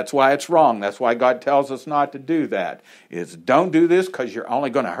sin. That's why it's wrong. That's why God tells us not to do that. Is don't do this, because you're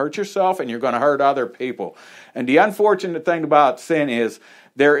only going to hurt yourself and you're going to hurt other people. And the unfortunate thing about sin is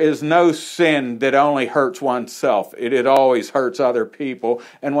there is no sin that only hurts oneself. It always hurts other people.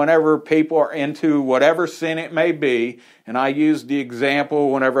 And whenever people are into whatever sin it may be, and I used the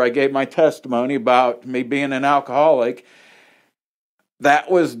example whenever I gave my testimony about me being an alcoholic, that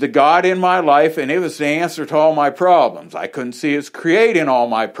was the God in my life, and it was the answer to all my problems. I couldn't see it's creating all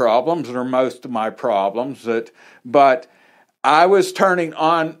my problems, or most of my problems, but I was turning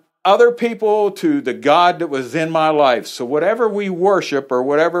on other people to the God that was in my life. So whatever we worship or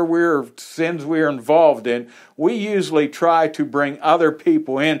whatever sins we're involved in, we usually try to bring other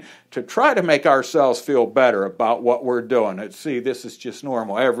people in to try to make ourselves feel better about what we're doing. And see, this is just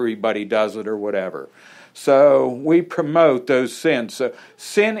normal. Everybody does it or whatever. So we promote those sins. So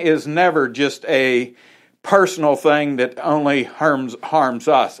sin is never just a personal thing that only harms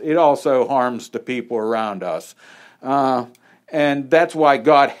us. It also harms the people around us. And that's why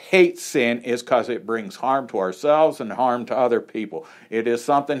God hates sin, is because it brings harm to ourselves and harm to other people. It is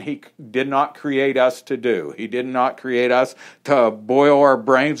something He did not create us to do. He did not create us to boil our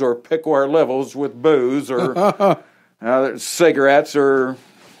brains or pickle our livers with booze or cigarettes or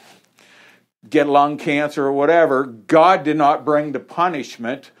get lung cancer or whatever. God did not bring the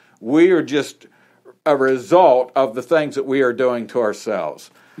punishment. We are just a result of the things that we are doing to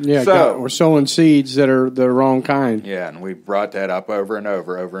ourselves. Yeah, so, we're sowing seeds that are the wrong kind. Yeah, and we brought that up over and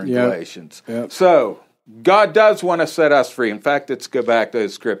over in Galatians. Yep. So, God does want to set us free. In fact, let's go back to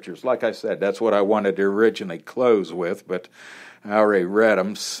those scriptures. Like I said, that's what I wanted to originally close with, but I already read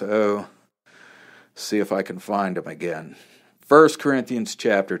them, so see if I can find them again. 1 Corinthians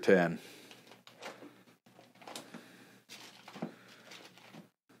chapter 10.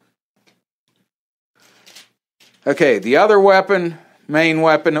 Okay, the other main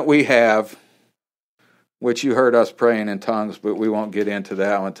weapon that we have, which you heard us praying in tongues, but we won't get into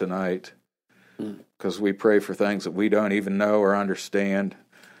that one tonight because we pray for things that we don't even know or understand.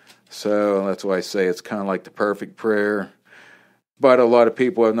 So that's why I say it's kind of like the perfect prayer. But a lot of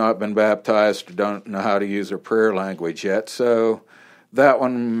people have not been baptized or don't know how to use their prayer language yet. So that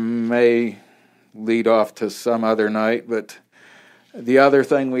one may lead off to some other night, but the other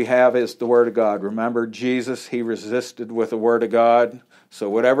thing we have is the Word of God. Remember, Jesus, He resisted with the Word of God. So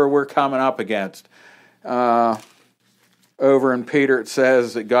whatever we're coming up against, over in Peter it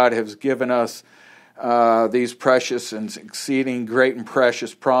says that God has given us these precious and exceeding great and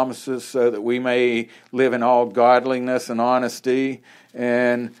precious promises so that we may live in all godliness and honesty.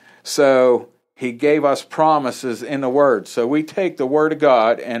 And so He gave us promises in the Word. So we take the Word of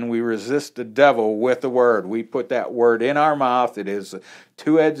God and we resist the devil with the Word. We put that Word in our mouth. It is a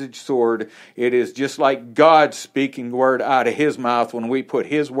two-edged sword. It is just like God speaking the Word out of His mouth when we put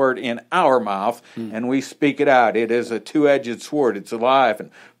His Word in our mouth and we speak it out. It is a two-edged sword. It's alive and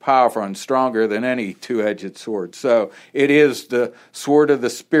powerful and stronger than any two-edged sword. So it is the sword of the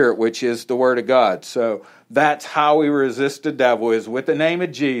Spirit, which is the Word of God. So that's how we resist the devil, is with the name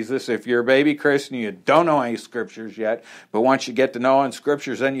of Jesus. If you're a baby Christian, you don't know any scriptures yet, but once you get to knowing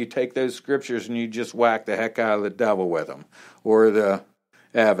scriptures, then you take those scriptures and you just whack the heck out of the devil with them, or the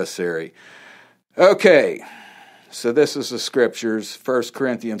adversary. Okay, so this is the scriptures, 1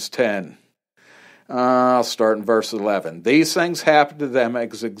 Corinthians 10. I'll start in verse 11. These things happened to them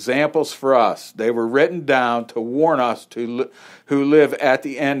as examples for us. They were written down to warn us who live at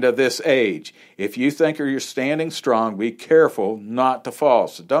the end of this age. If you think you're standing strong, be careful not to fall.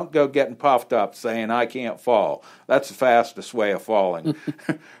 So don't go getting puffed up saying, I can't fall. That's the fastest way of falling.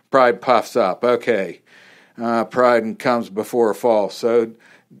 Pride puffs up. Okay. Pride comes before a fall. So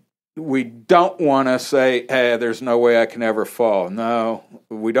we don't want to say, hey, there's no way I can ever fall. No,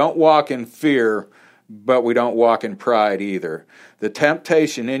 we don't walk in fear, but we don't walk in pride either. The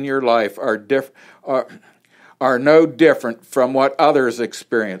temptation in your life are no different from what others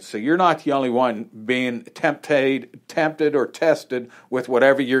experience. So you're not the only one being tempted or tested with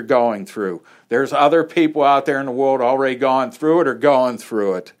whatever you're going through. There's other people out there in the world already gone through it or going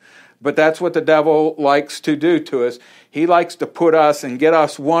through it. But that's what the devil likes to do to us. He likes to put us and get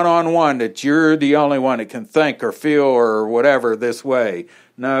us one-on-one, that you're the only one that can think or feel or whatever this way.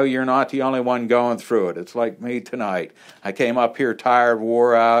 No, you're not the only one going through it. It's like me tonight. I came up here tired,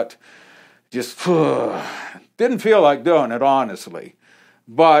 wore out, just didn't feel like doing it, honestly.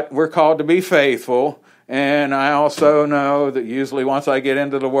 But we're called to be faithful, and I also know that usually once I get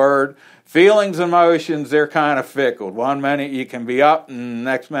into the Word, feelings and emotions, they're kind of fickle. One minute you can be up and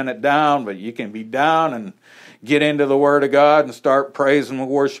next minute down, but you can be down and get into the Word of God and start praising and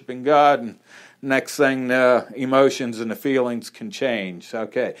worshiping God, and next thing the emotions and the feelings can change.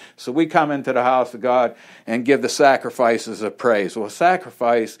 Okay, so we come into the house of God and give the sacrifices of praise. Well,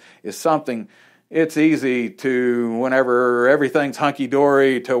 sacrifice is something, it's easy to, whenever everything's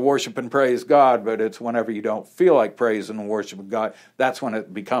hunky-dory, to worship and praise God, but it's whenever you don't feel like praising and worshiping God, that's when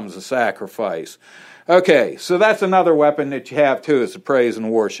it becomes a sacrifice. Okay, so that's another weapon that you have too, is to praise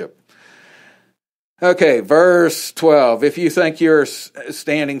and worship. Okay, verse 12. If you think you're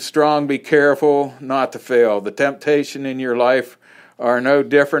standing strong, be careful not to fail. The temptation in your life are no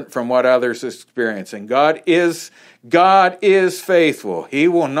different from what others are experiencing. God is faithful. He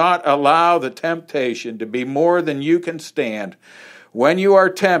will not allow the temptation to be more than you can stand. When you are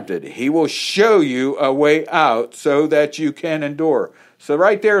tempted, He will show you a way out so that you can endure. So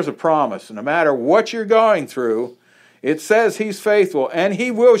right there is a promise. No matter what you're going through, it says He's faithful, and He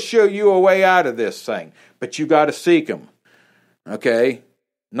will show you a way out of this thing. But you got to seek Him. Okay?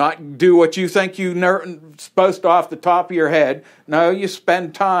 Not do what you think you're supposed to off the top of your head. No, you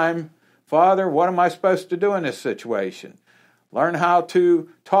spend time, Father, what am I supposed to do in this situation? Learn how to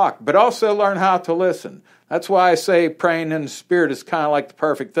talk, but also learn how to listen. That's why I say praying in the Spirit is kind of like the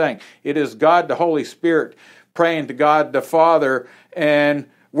perfect thing. It is God, the Holy Spirit, praying to God, the Father, and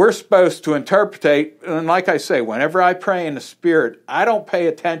we're supposed to interpretate. And like I say, whenever I pray in the Spirit, I don't pay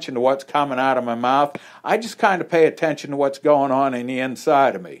attention to what's coming out of my mouth. I just kind of pay attention to what's going on in the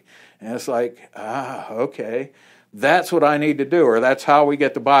inside of me. And it's like, okay, that's what I need to do, or that's how we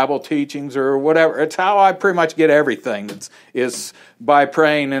get the Bible teachings or whatever. It's how I pretty much get everything is by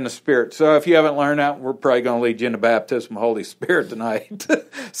praying in the Spirit. So if you haven't learned that, we're probably going to lead you into baptism of the Holy Spirit tonight.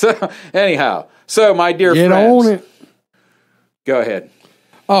 So anyhow, my dear friends. Get on it. Go ahead.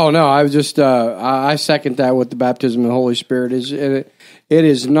 Oh, no, I was just, I second that with the baptism of the Holy Spirit. It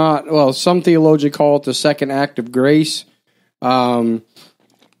is not, well, some theologians call it the second act of grace,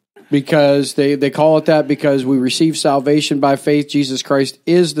 because they call it that because we receive salvation by faith. Jesus Christ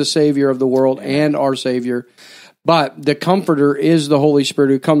is the Savior of the world and our Savior. But the Comforter is the Holy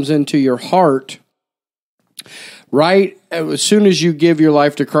Spirit who comes into your heart. Right as soon as you give your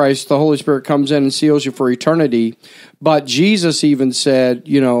life to Christ, the Holy Spirit comes in and seals you for eternity. But Jesus even said,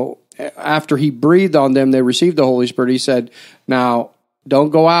 after He breathed on them, they received the Holy Spirit. He said, now, don't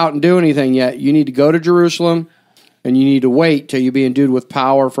go out and do anything yet. You need to go to Jerusalem, and you need to wait till you be endued with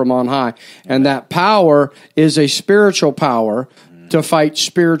power from on high. And that power is a spiritual power to fight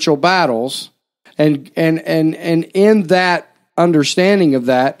spiritual battles. And in that understanding of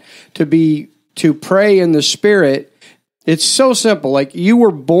that, to pray in the Spirit, it's so simple. Like, you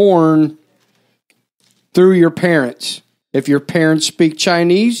were born through your parents. If your parents speak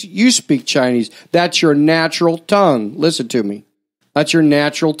Chinese, you speak Chinese. That's your natural tongue. Listen to me. That's your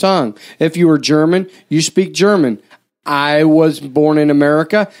natural tongue. If you were German, you speak German. I was born in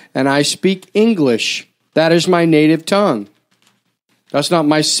America, and I speak English. That is my native tongue. That's not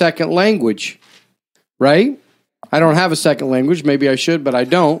my second language, right? I don't have a second language. Maybe I should, but I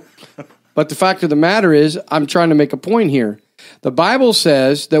don't. But the fact of the matter is, I'm trying to make a point here. The Bible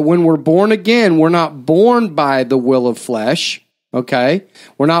says that when we're born again, we're not born by the will of flesh, okay?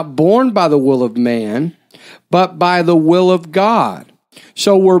 We're not born by the will of man, but by the will of God.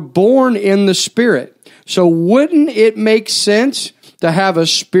 So we're born in the Spirit. So wouldn't it make sense to have a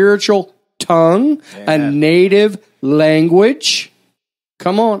spiritual tongue, a native language?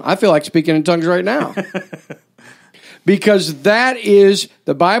 Come on, I feel like speaking in tongues right now. Because that is,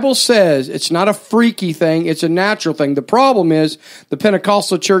 the Bible says, it's not a freaky thing, it's a natural thing. The problem is, the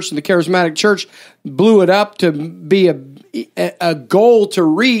Pentecostal church and the Charismatic church blew it up to be a goal to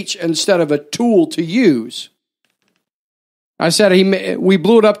reach instead of a tool to use. I said we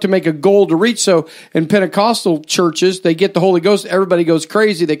blew it up to make a goal to reach. So in Pentecostal churches, they get the Holy Ghost, everybody goes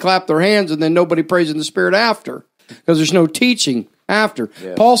crazy, they clap their hands, and then nobody prays in the Spirit after, because there's no teaching after.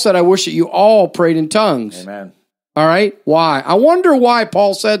 Yes. Paul said, I wish that you all prayed in tongues. Amen. All right? Why? I wonder why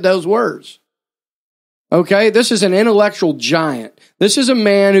Paul said those words. Okay? This is an intellectual giant. This is a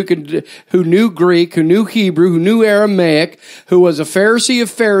man who knew Greek, who knew Hebrew, who knew Aramaic, who was a Pharisee of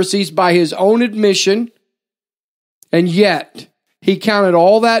Pharisees by his own admission, and yet he counted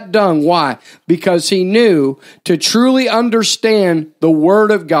all that dung. Why? Because he knew to truly understand the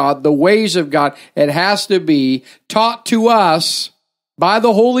Word of God, the ways of God, it has to be taught to us by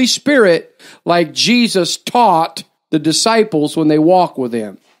the Holy Spirit, like Jesus taught the disciples when they walked with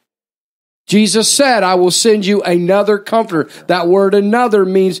Him. Jesus said, I will send you another comforter. That word another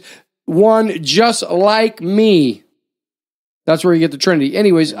means one just like me. That's where you get the Trinity.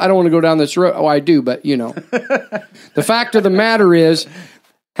 Anyways, I don't want to go down this road. Oh, I do, but The fact of the matter is,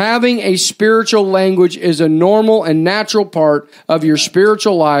 having a spiritual language is a normal and natural part of your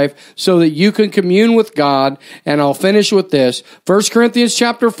spiritual life so that you can commune with God. And I'll finish with this. 1 Corinthians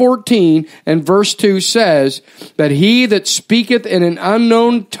chapter 14 and verse 2 says that he that speaketh in an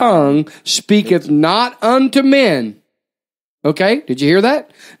unknown tongue speaketh not unto men. Okay, did you hear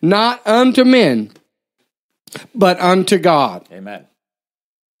that? Not unto men, but unto God. Amen.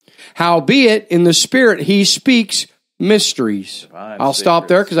 Howbeit in the Spirit he speaks mysteries. I'll secrets. stop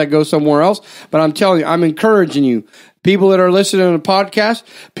there because I go somewhere else. But I'm telling you, I'm encouraging you. People that are listening on the podcast,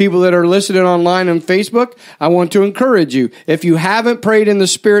 people that are listening online on Facebook, I want to encourage you. If you haven't prayed in the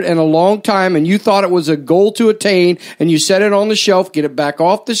Spirit in a long time and you thought it was a goal to attain and you set it on the shelf, get it back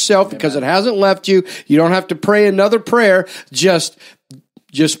off the shelf because it hasn't left you. You don't have to pray another prayer. Just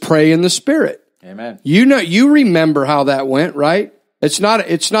pray in the Spirit. Amen. You remember how that went, right? It's not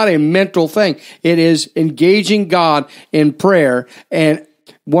a mental thing. It is engaging God in prayer. And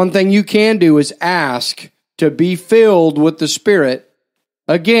one thing you can do is ask to be filled with the Spirit.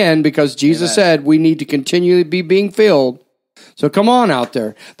 Again, because Jesus said we need to continually be being filled. So come on out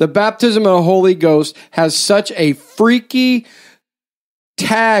there. The baptism of the Holy Ghost has such a freaky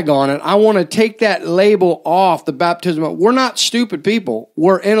tag on it. I want to take that label off the baptism. We're not stupid people.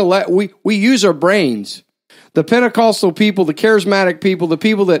 We're intellect. We use our brains. The Pentecostal people, the charismatic people, the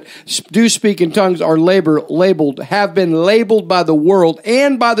people that do speak in tongues are have been labeled by the world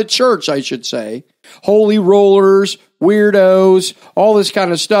and by the church, I should say. Holy rollers, weirdos, all this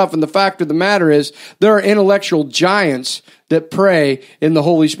kind of stuff. And the fact of the matter is, there are intellectual giants that pray in the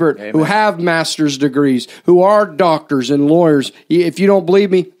Holy Spirit, Amen, who have master's degrees, who are doctors and lawyers. If you don't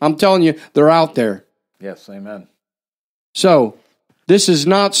believe me, I'm telling you, they're out there. Yes, amen. So, this is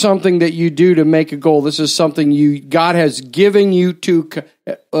not something that you do to make a goal. This is something God has given you to.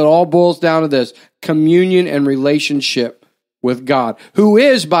 It all boils down to this: communion and relationship with God, who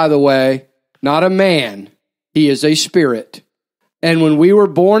is, by the way, not a man. He is a spirit. And when we were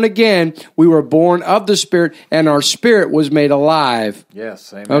born again, we were born of the Spirit, and our spirit was made alive.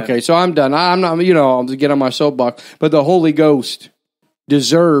 Yes, amen. Okay, so I'm done. I'm not, I'll get on my soapbox. But the Holy Ghost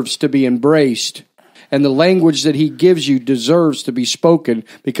deserves to be embraced. And the language that he gives you deserves to be spoken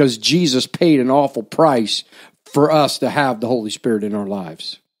because Jesus paid an awful price for us to have the Holy Spirit in our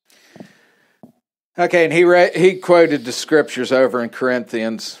lives. Okay, and he quoted the scriptures over in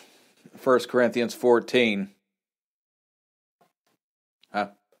Corinthians, 1 Corinthians 14. Huh?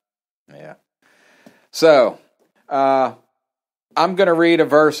 Yeah. So, I'm going to read a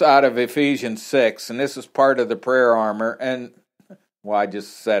verse out of Ephesians 6, and this is part of the prayer armor. And, well, I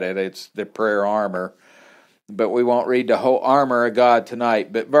just said it. It's the prayer armor. But we won't read the whole armor of God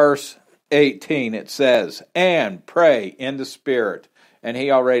tonight. But verse 18, it says, and pray in the Spirit. And he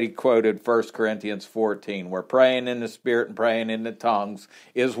already quoted 1 Corinthians 14, where praying in the Spirit and praying in the tongues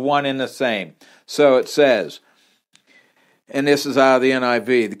is one and the same. So it says, and this is out of the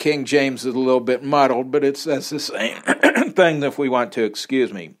NIV. The King James is a little bit muddled, but it says the same thing if we want to,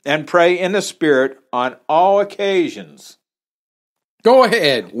 excuse me. And pray in the Spirit on all occasions. Go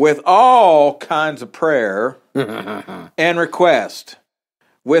ahead. With all kinds of prayer and request.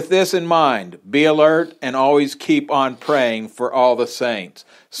 With this in mind, be alert and always keep on praying for all the saints.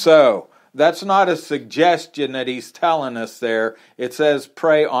 So, that's not a suggestion that he's telling us there. It says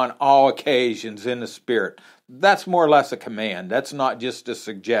pray on all occasions in the Spirit. That's more or less a command. That's not just a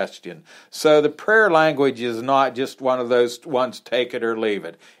suggestion. So the prayer language is not just one of those ones, take it or leave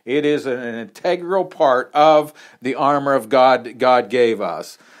it. It is an integral part of the armor of God God gave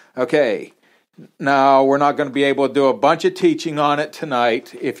us. Okay, now we're not going to be able to do a bunch of teaching on it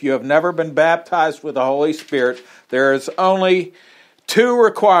tonight. If you have never been baptized with the Holy Spirit, there is only two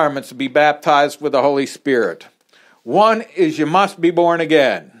requirements to be baptized with the Holy Spirit. One is you must be born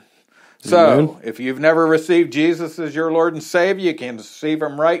again. So, Amen. If you've never received Jesus as your Lord and Savior, you can receive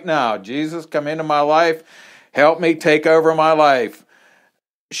Him right now. Jesus, come into my life. Help me take over my life.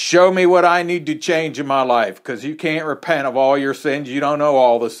 Show me what I need to change in my life, because you can't repent of all your sins. You don't know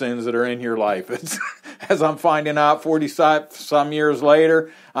all the sins that are in your life. It's, as I'm finding out 40-some years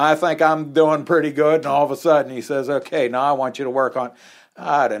later, I think I'm doing pretty good, and all of a sudden He says, okay, now I want you to work on...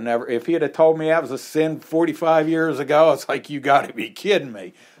 I'd have never, if he'd have told me that was a sin 45 years ago, it's like, you got to be kidding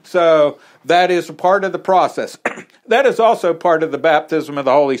me. So that is a part of the process. That is also part of the baptism of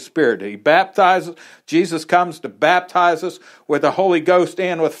the Holy Spirit. He baptizes, Jesus comes to baptize us with the Holy Ghost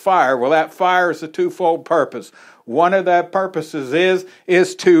and with fire. Well, that fire is a twofold purpose. One of the purposes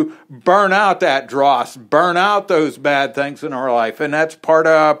is to burn out that dross, burn out those bad things in our life. And that's part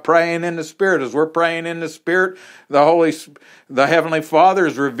of praying in the Spirit. As we're praying in the Spirit, the Heavenly Father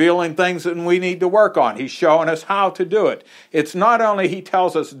is revealing things that we need to work on. He's showing us how to do it. It's not only He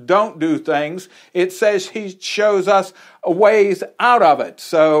tells us don't do things, it says He shows us ways out of it.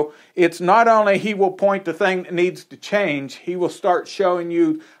 So it's not only He will point the thing that needs to change, He will start showing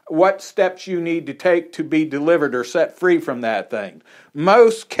you what steps you need to take to be delivered or set free from that thing.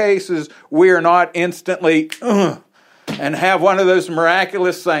 Most cases, we are not instantly and have one of those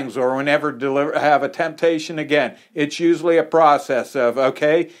miraculous things, or we never have a temptation again. It's usually a process of,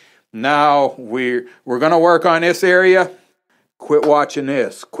 okay, Now we're going to work on this area. Quit watching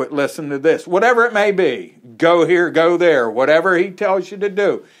this. Quit listening to this. Whatever it may be. Go here, go there. Whatever he tells you to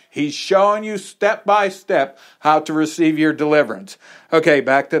do. He's showing you step by step how to receive your deliverance. Okay,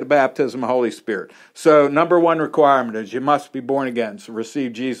 back to the baptism of the Holy Spirit. So, number one requirement is you must be born again. So,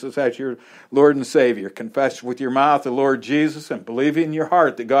 receive Jesus as your Lord and Savior. Confess with your mouth the Lord Jesus and believe in your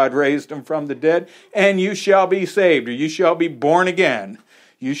heart that God raised him from the dead, and you shall be saved, or you shall be born again.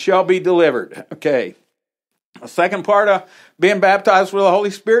 You shall be delivered. Okay. The second part of being baptized with the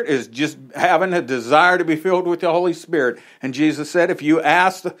Holy Spirit is just having a desire to be filled with the Holy Spirit. And Jesus said, if you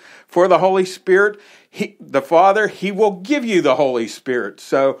ask for the Holy Spirit, the Father, he will give you the Holy Spirit.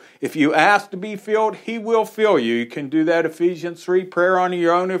 So if you ask to be filled, he will fill you. You can do that Ephesians 3 prayer on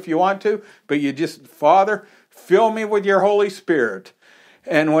your own if you want to, but you just, Father, fill me with your Holy Spirit.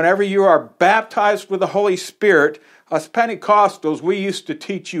 And whenever you are baptized with the Holy Spirit, us Pentecostals, we used to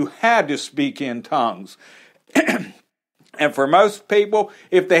teach you how to speak in tongues. And for most people,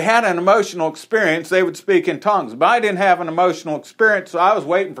 if they had an emotional experience, they would speak in tongues. But I didn't have an emotional experience, so I was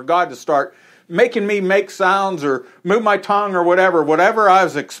waiting for God to start making me make sounds or move my tongue or whatever I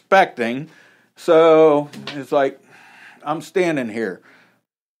was expecting. So it's like, I'm standing here.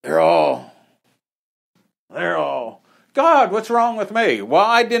 They're all, God, what's wrong with me? Well,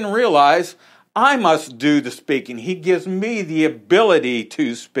 I didn't realize I must do the speaking. He gives me the ability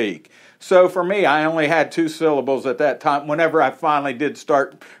to speak. So for me, I only had 2 syllables at that time. Whenever I finally did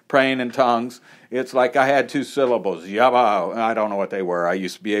start praying in tongues, it's like I had 2 syllables. Yabba. I don't know what they were. I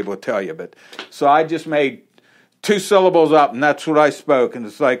used to be able to tell you. But so I just made 2 syllables up, and that's what I spoke. And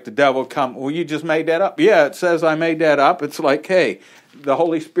it's like the devil come, well, you just made that up? Yeah, it says I made that up. It's like, hey, the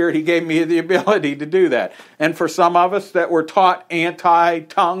Holy Spirit, he gave me the ability to do that. And for some of us that were taught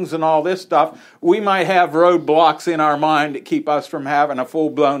anti-tongues and all this stuff, we might have roadblocks in our mind that keep us from having a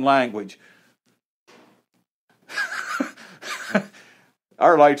full-blown language.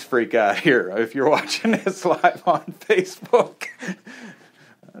 Our lights freak out here if you're watching this live on Facebook.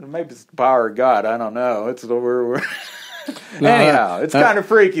 Maybe it's the power of God. I don't know. It's the we're anyhow, it's kind of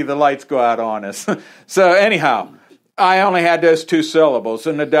freaky. The lights go out on us. So anyhow, I only had those 2 syllables,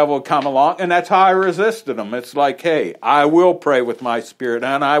 and the devil would come along, and that's how I resisted him. It's like, hey, I will pray with my spirit,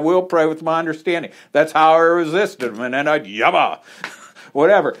 and I will pray with my understanding. That's how I resisted him, and then I'd yabba,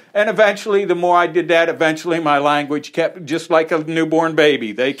 whatever. And eventually, the more I did that, eventually my language kept just like a newborn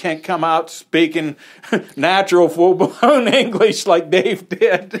baby. They can't come out speaking natural, full-blown English like Dave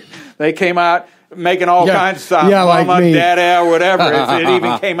did. They came out making all kinds of sounds, like mama, me. dada, or whatever. If it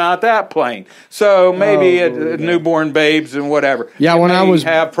even came out that plain. So maybe newborn babes and whatever. Yeah, when I was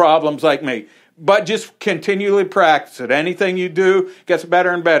have problems like me. But just continually practice it. Anything you do gets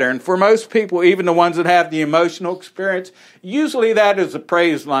better and better. And for most people, even the ones that have the emotional experience, usually that is the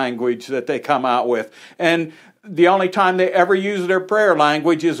praise language that they come out with. And the only time they ever use their prayer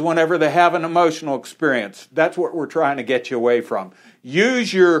language is whenever they have an emotional experience. That's what we're trying to get you away from.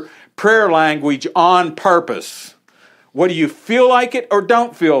 Use your prayer language on purpose. Whether you feel like it or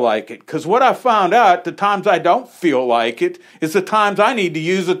don't feel like it. Because what I found out, the times I don't feel like it, is the times I need to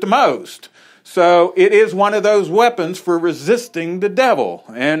use it the most. So it is one of those weapons for resisting the devil.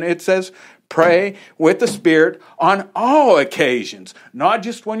 And it says, pray with the Spirit on all occasions. Not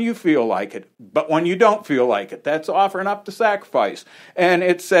just when you feel like it, but when you don't feel like it. That's offering up the sacrifice. And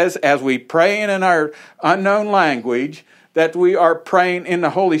it says, as we pray in our unknown language, that we are praying in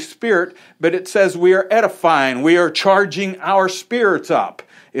the Holy Spirit, but it says we are edifying, we are charging our spirits up.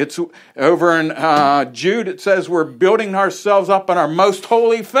 It's over in Jude, it says we're building ourselves up in our most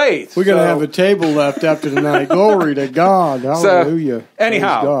holy faith. We're going to have a table left after tonight. Glory to God. Hallelujah. So,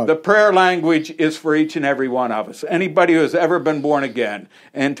 anyhow, the prayer language is for each and every one of us. Anybody who has ever been born again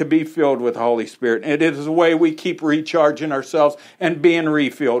and to be filled with the Holy Spirit. It is the way we keep recharging ourselves and being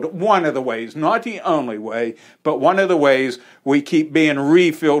refilled. One of the ways, not the only way, but one of the ways we keep being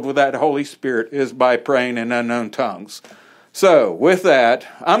refilled with that Holy Spirit is by praying in unknown tongues. So, with that,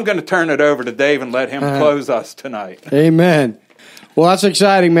 I'm going to turn it over to Dave and let him close us tonight. Amen. Well, that's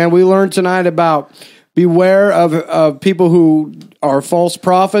exciting, man. We learned tonight about beware of people who are false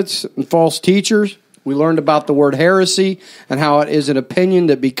prophets and false teachers. We learned about the word heresy and how it is an opinion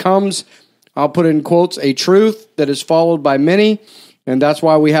that becomes, I'll put in quotes, a truth that is followed by many. And that's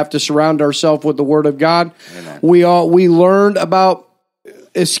why we have to surround ourselves with the Word of God. Amen. We learned about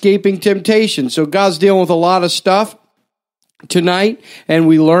escaping temptation. So God's dealing with a lot of stuff tonight, and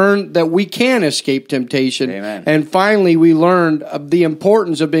we learned that we can escape temptation. Amen. And finally, we learned of the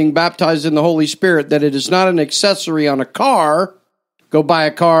importance of being baptized in the Holy Spirit, that it is not an accessory on a car. Go buy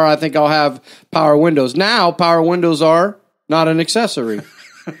a car, I think I'll have power windows. Now, power windows are not an accessory.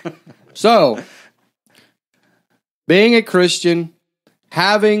 So, being a Christian,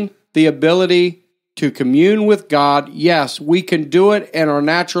 having the ability to commune with God, yes, we can do it in our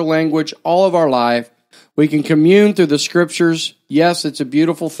natural language all of our life. We can commune through the Scriptures. Yes, it's a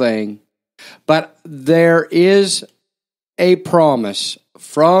beautiful thing. But there is a promise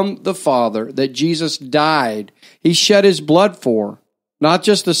from the Father that Jesus died. He shed his blood for. Not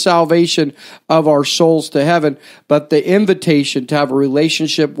just the salvation of our souls to heaven, but the invitation to have a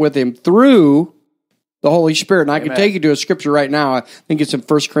relationship with him through the Holy Spirit. And I can take you to a scripture right now. I think it's in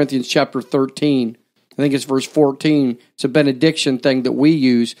 1 Corinthians chapter 13. I think it's verse 14. It's a benediction thing that we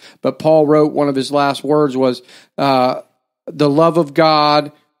use. But Paul wrote, one of his last words was, the love of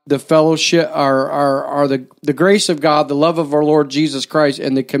God, the fellowship, the grace of God, the love of our Lord Jesus Christ,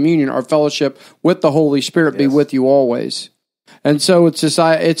 and the communion, our fellowship with the Holy Spirit be with you always. And so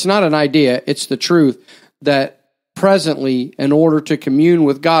it's not an idea, it's the truth that presently, in order to commune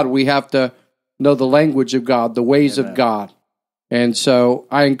with God, we have to know the language of God, the ways of God. And so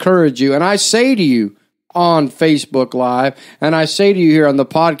I encourage you, and I say to you on Facebook Live, and I say to you here on the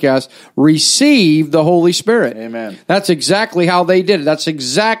podcast, receive the Holy Spirit. Amen. That's exactly how they did it. That's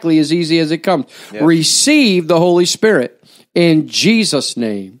exactly as easy as it comes. Yes. Receive the Holy Spirit in Jesus'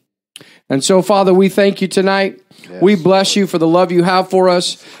 name. And so, Father, we thank you tonight. Yes. We bless you for the love you have for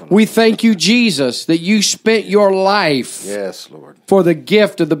us. We thank you, Jesus, that you spent your life Lord, for the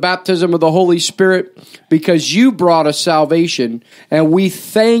gift of the baptism of the Holy Spirit because you brought us salvation. And we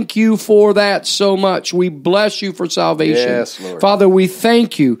thank you for that so much. We bless you for salvation. Yes, Lord. Father, we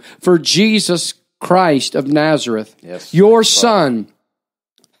thank you for Jesus Christ of Nazareth, your Son.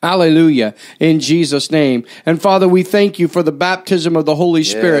 Hallelujah, in Jesus' name. And Father, we thank you for the baptism of the Holy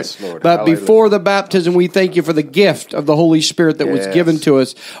Spirit. Yes, Lord. But Hallelujah. Before the baptism, we thank you for the gift of the Holy Spirit that was given to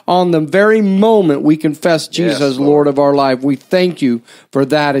us. On the very moment we confess Jesus as Lord of our life, we thank you for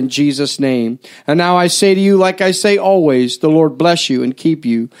that in Jesus' name. And now I say to you, like I say always, the Lord bless you and keep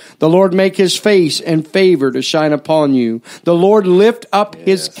you. The Lord make his face and favor to shine upon you. The Lord lift up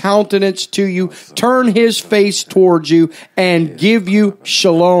his countenance to you, turn his face towards you, and give you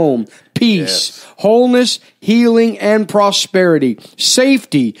shalom. Peace, wholeness, healing, and prosperity,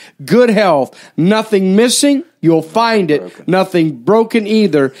 safety, good health, nothing missing, you'll find it, nothing broken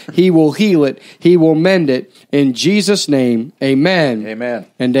either, he will heal it, he will mend it, in Jesus' name, amen. Amen.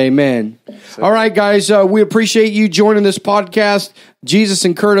 And amen. All right, guys, we appreciate you joining this podcast, Jesus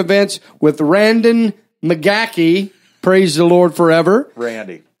and Current Events, with Randon McGackey, praise the Lord forever.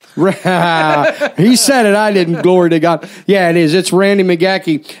 Randy. He said it, I didn't. Glory to God. Yeah, it is. It's Randy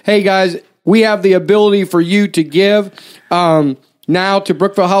McGackey. Hey, guys, we have the ability for you to give now to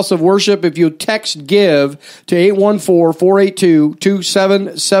Brookville House of Worship. If you text GIVE to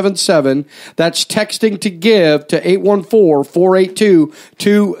 814-482-2777, that's texting to GIVE to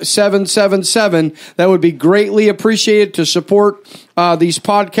 814-482-2777. That would be greatly appreciated to support these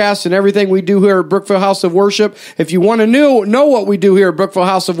podcasts and everything we do here at Brookville House of Worship. If you want to know what we do here at Brookville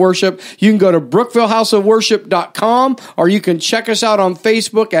House of Worship, you can go to brookvillehouseofworship.com, or you can check us out on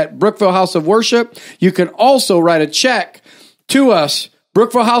Facebook at Brookville House of Worship. You can also write a check to us,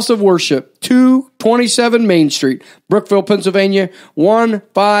 Brookville House of Worship, 227 Main Street, Brookville, Pennsylvania,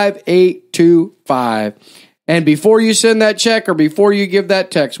 15825. And before you send that check or before you give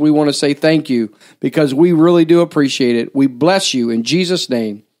that text, we want to say thank you because we really do appreciate it. We bless you in Jesus'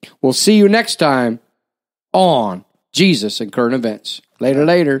 name. We'll see you next time on Jesus and Current Events.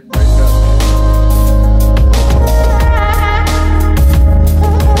 Later.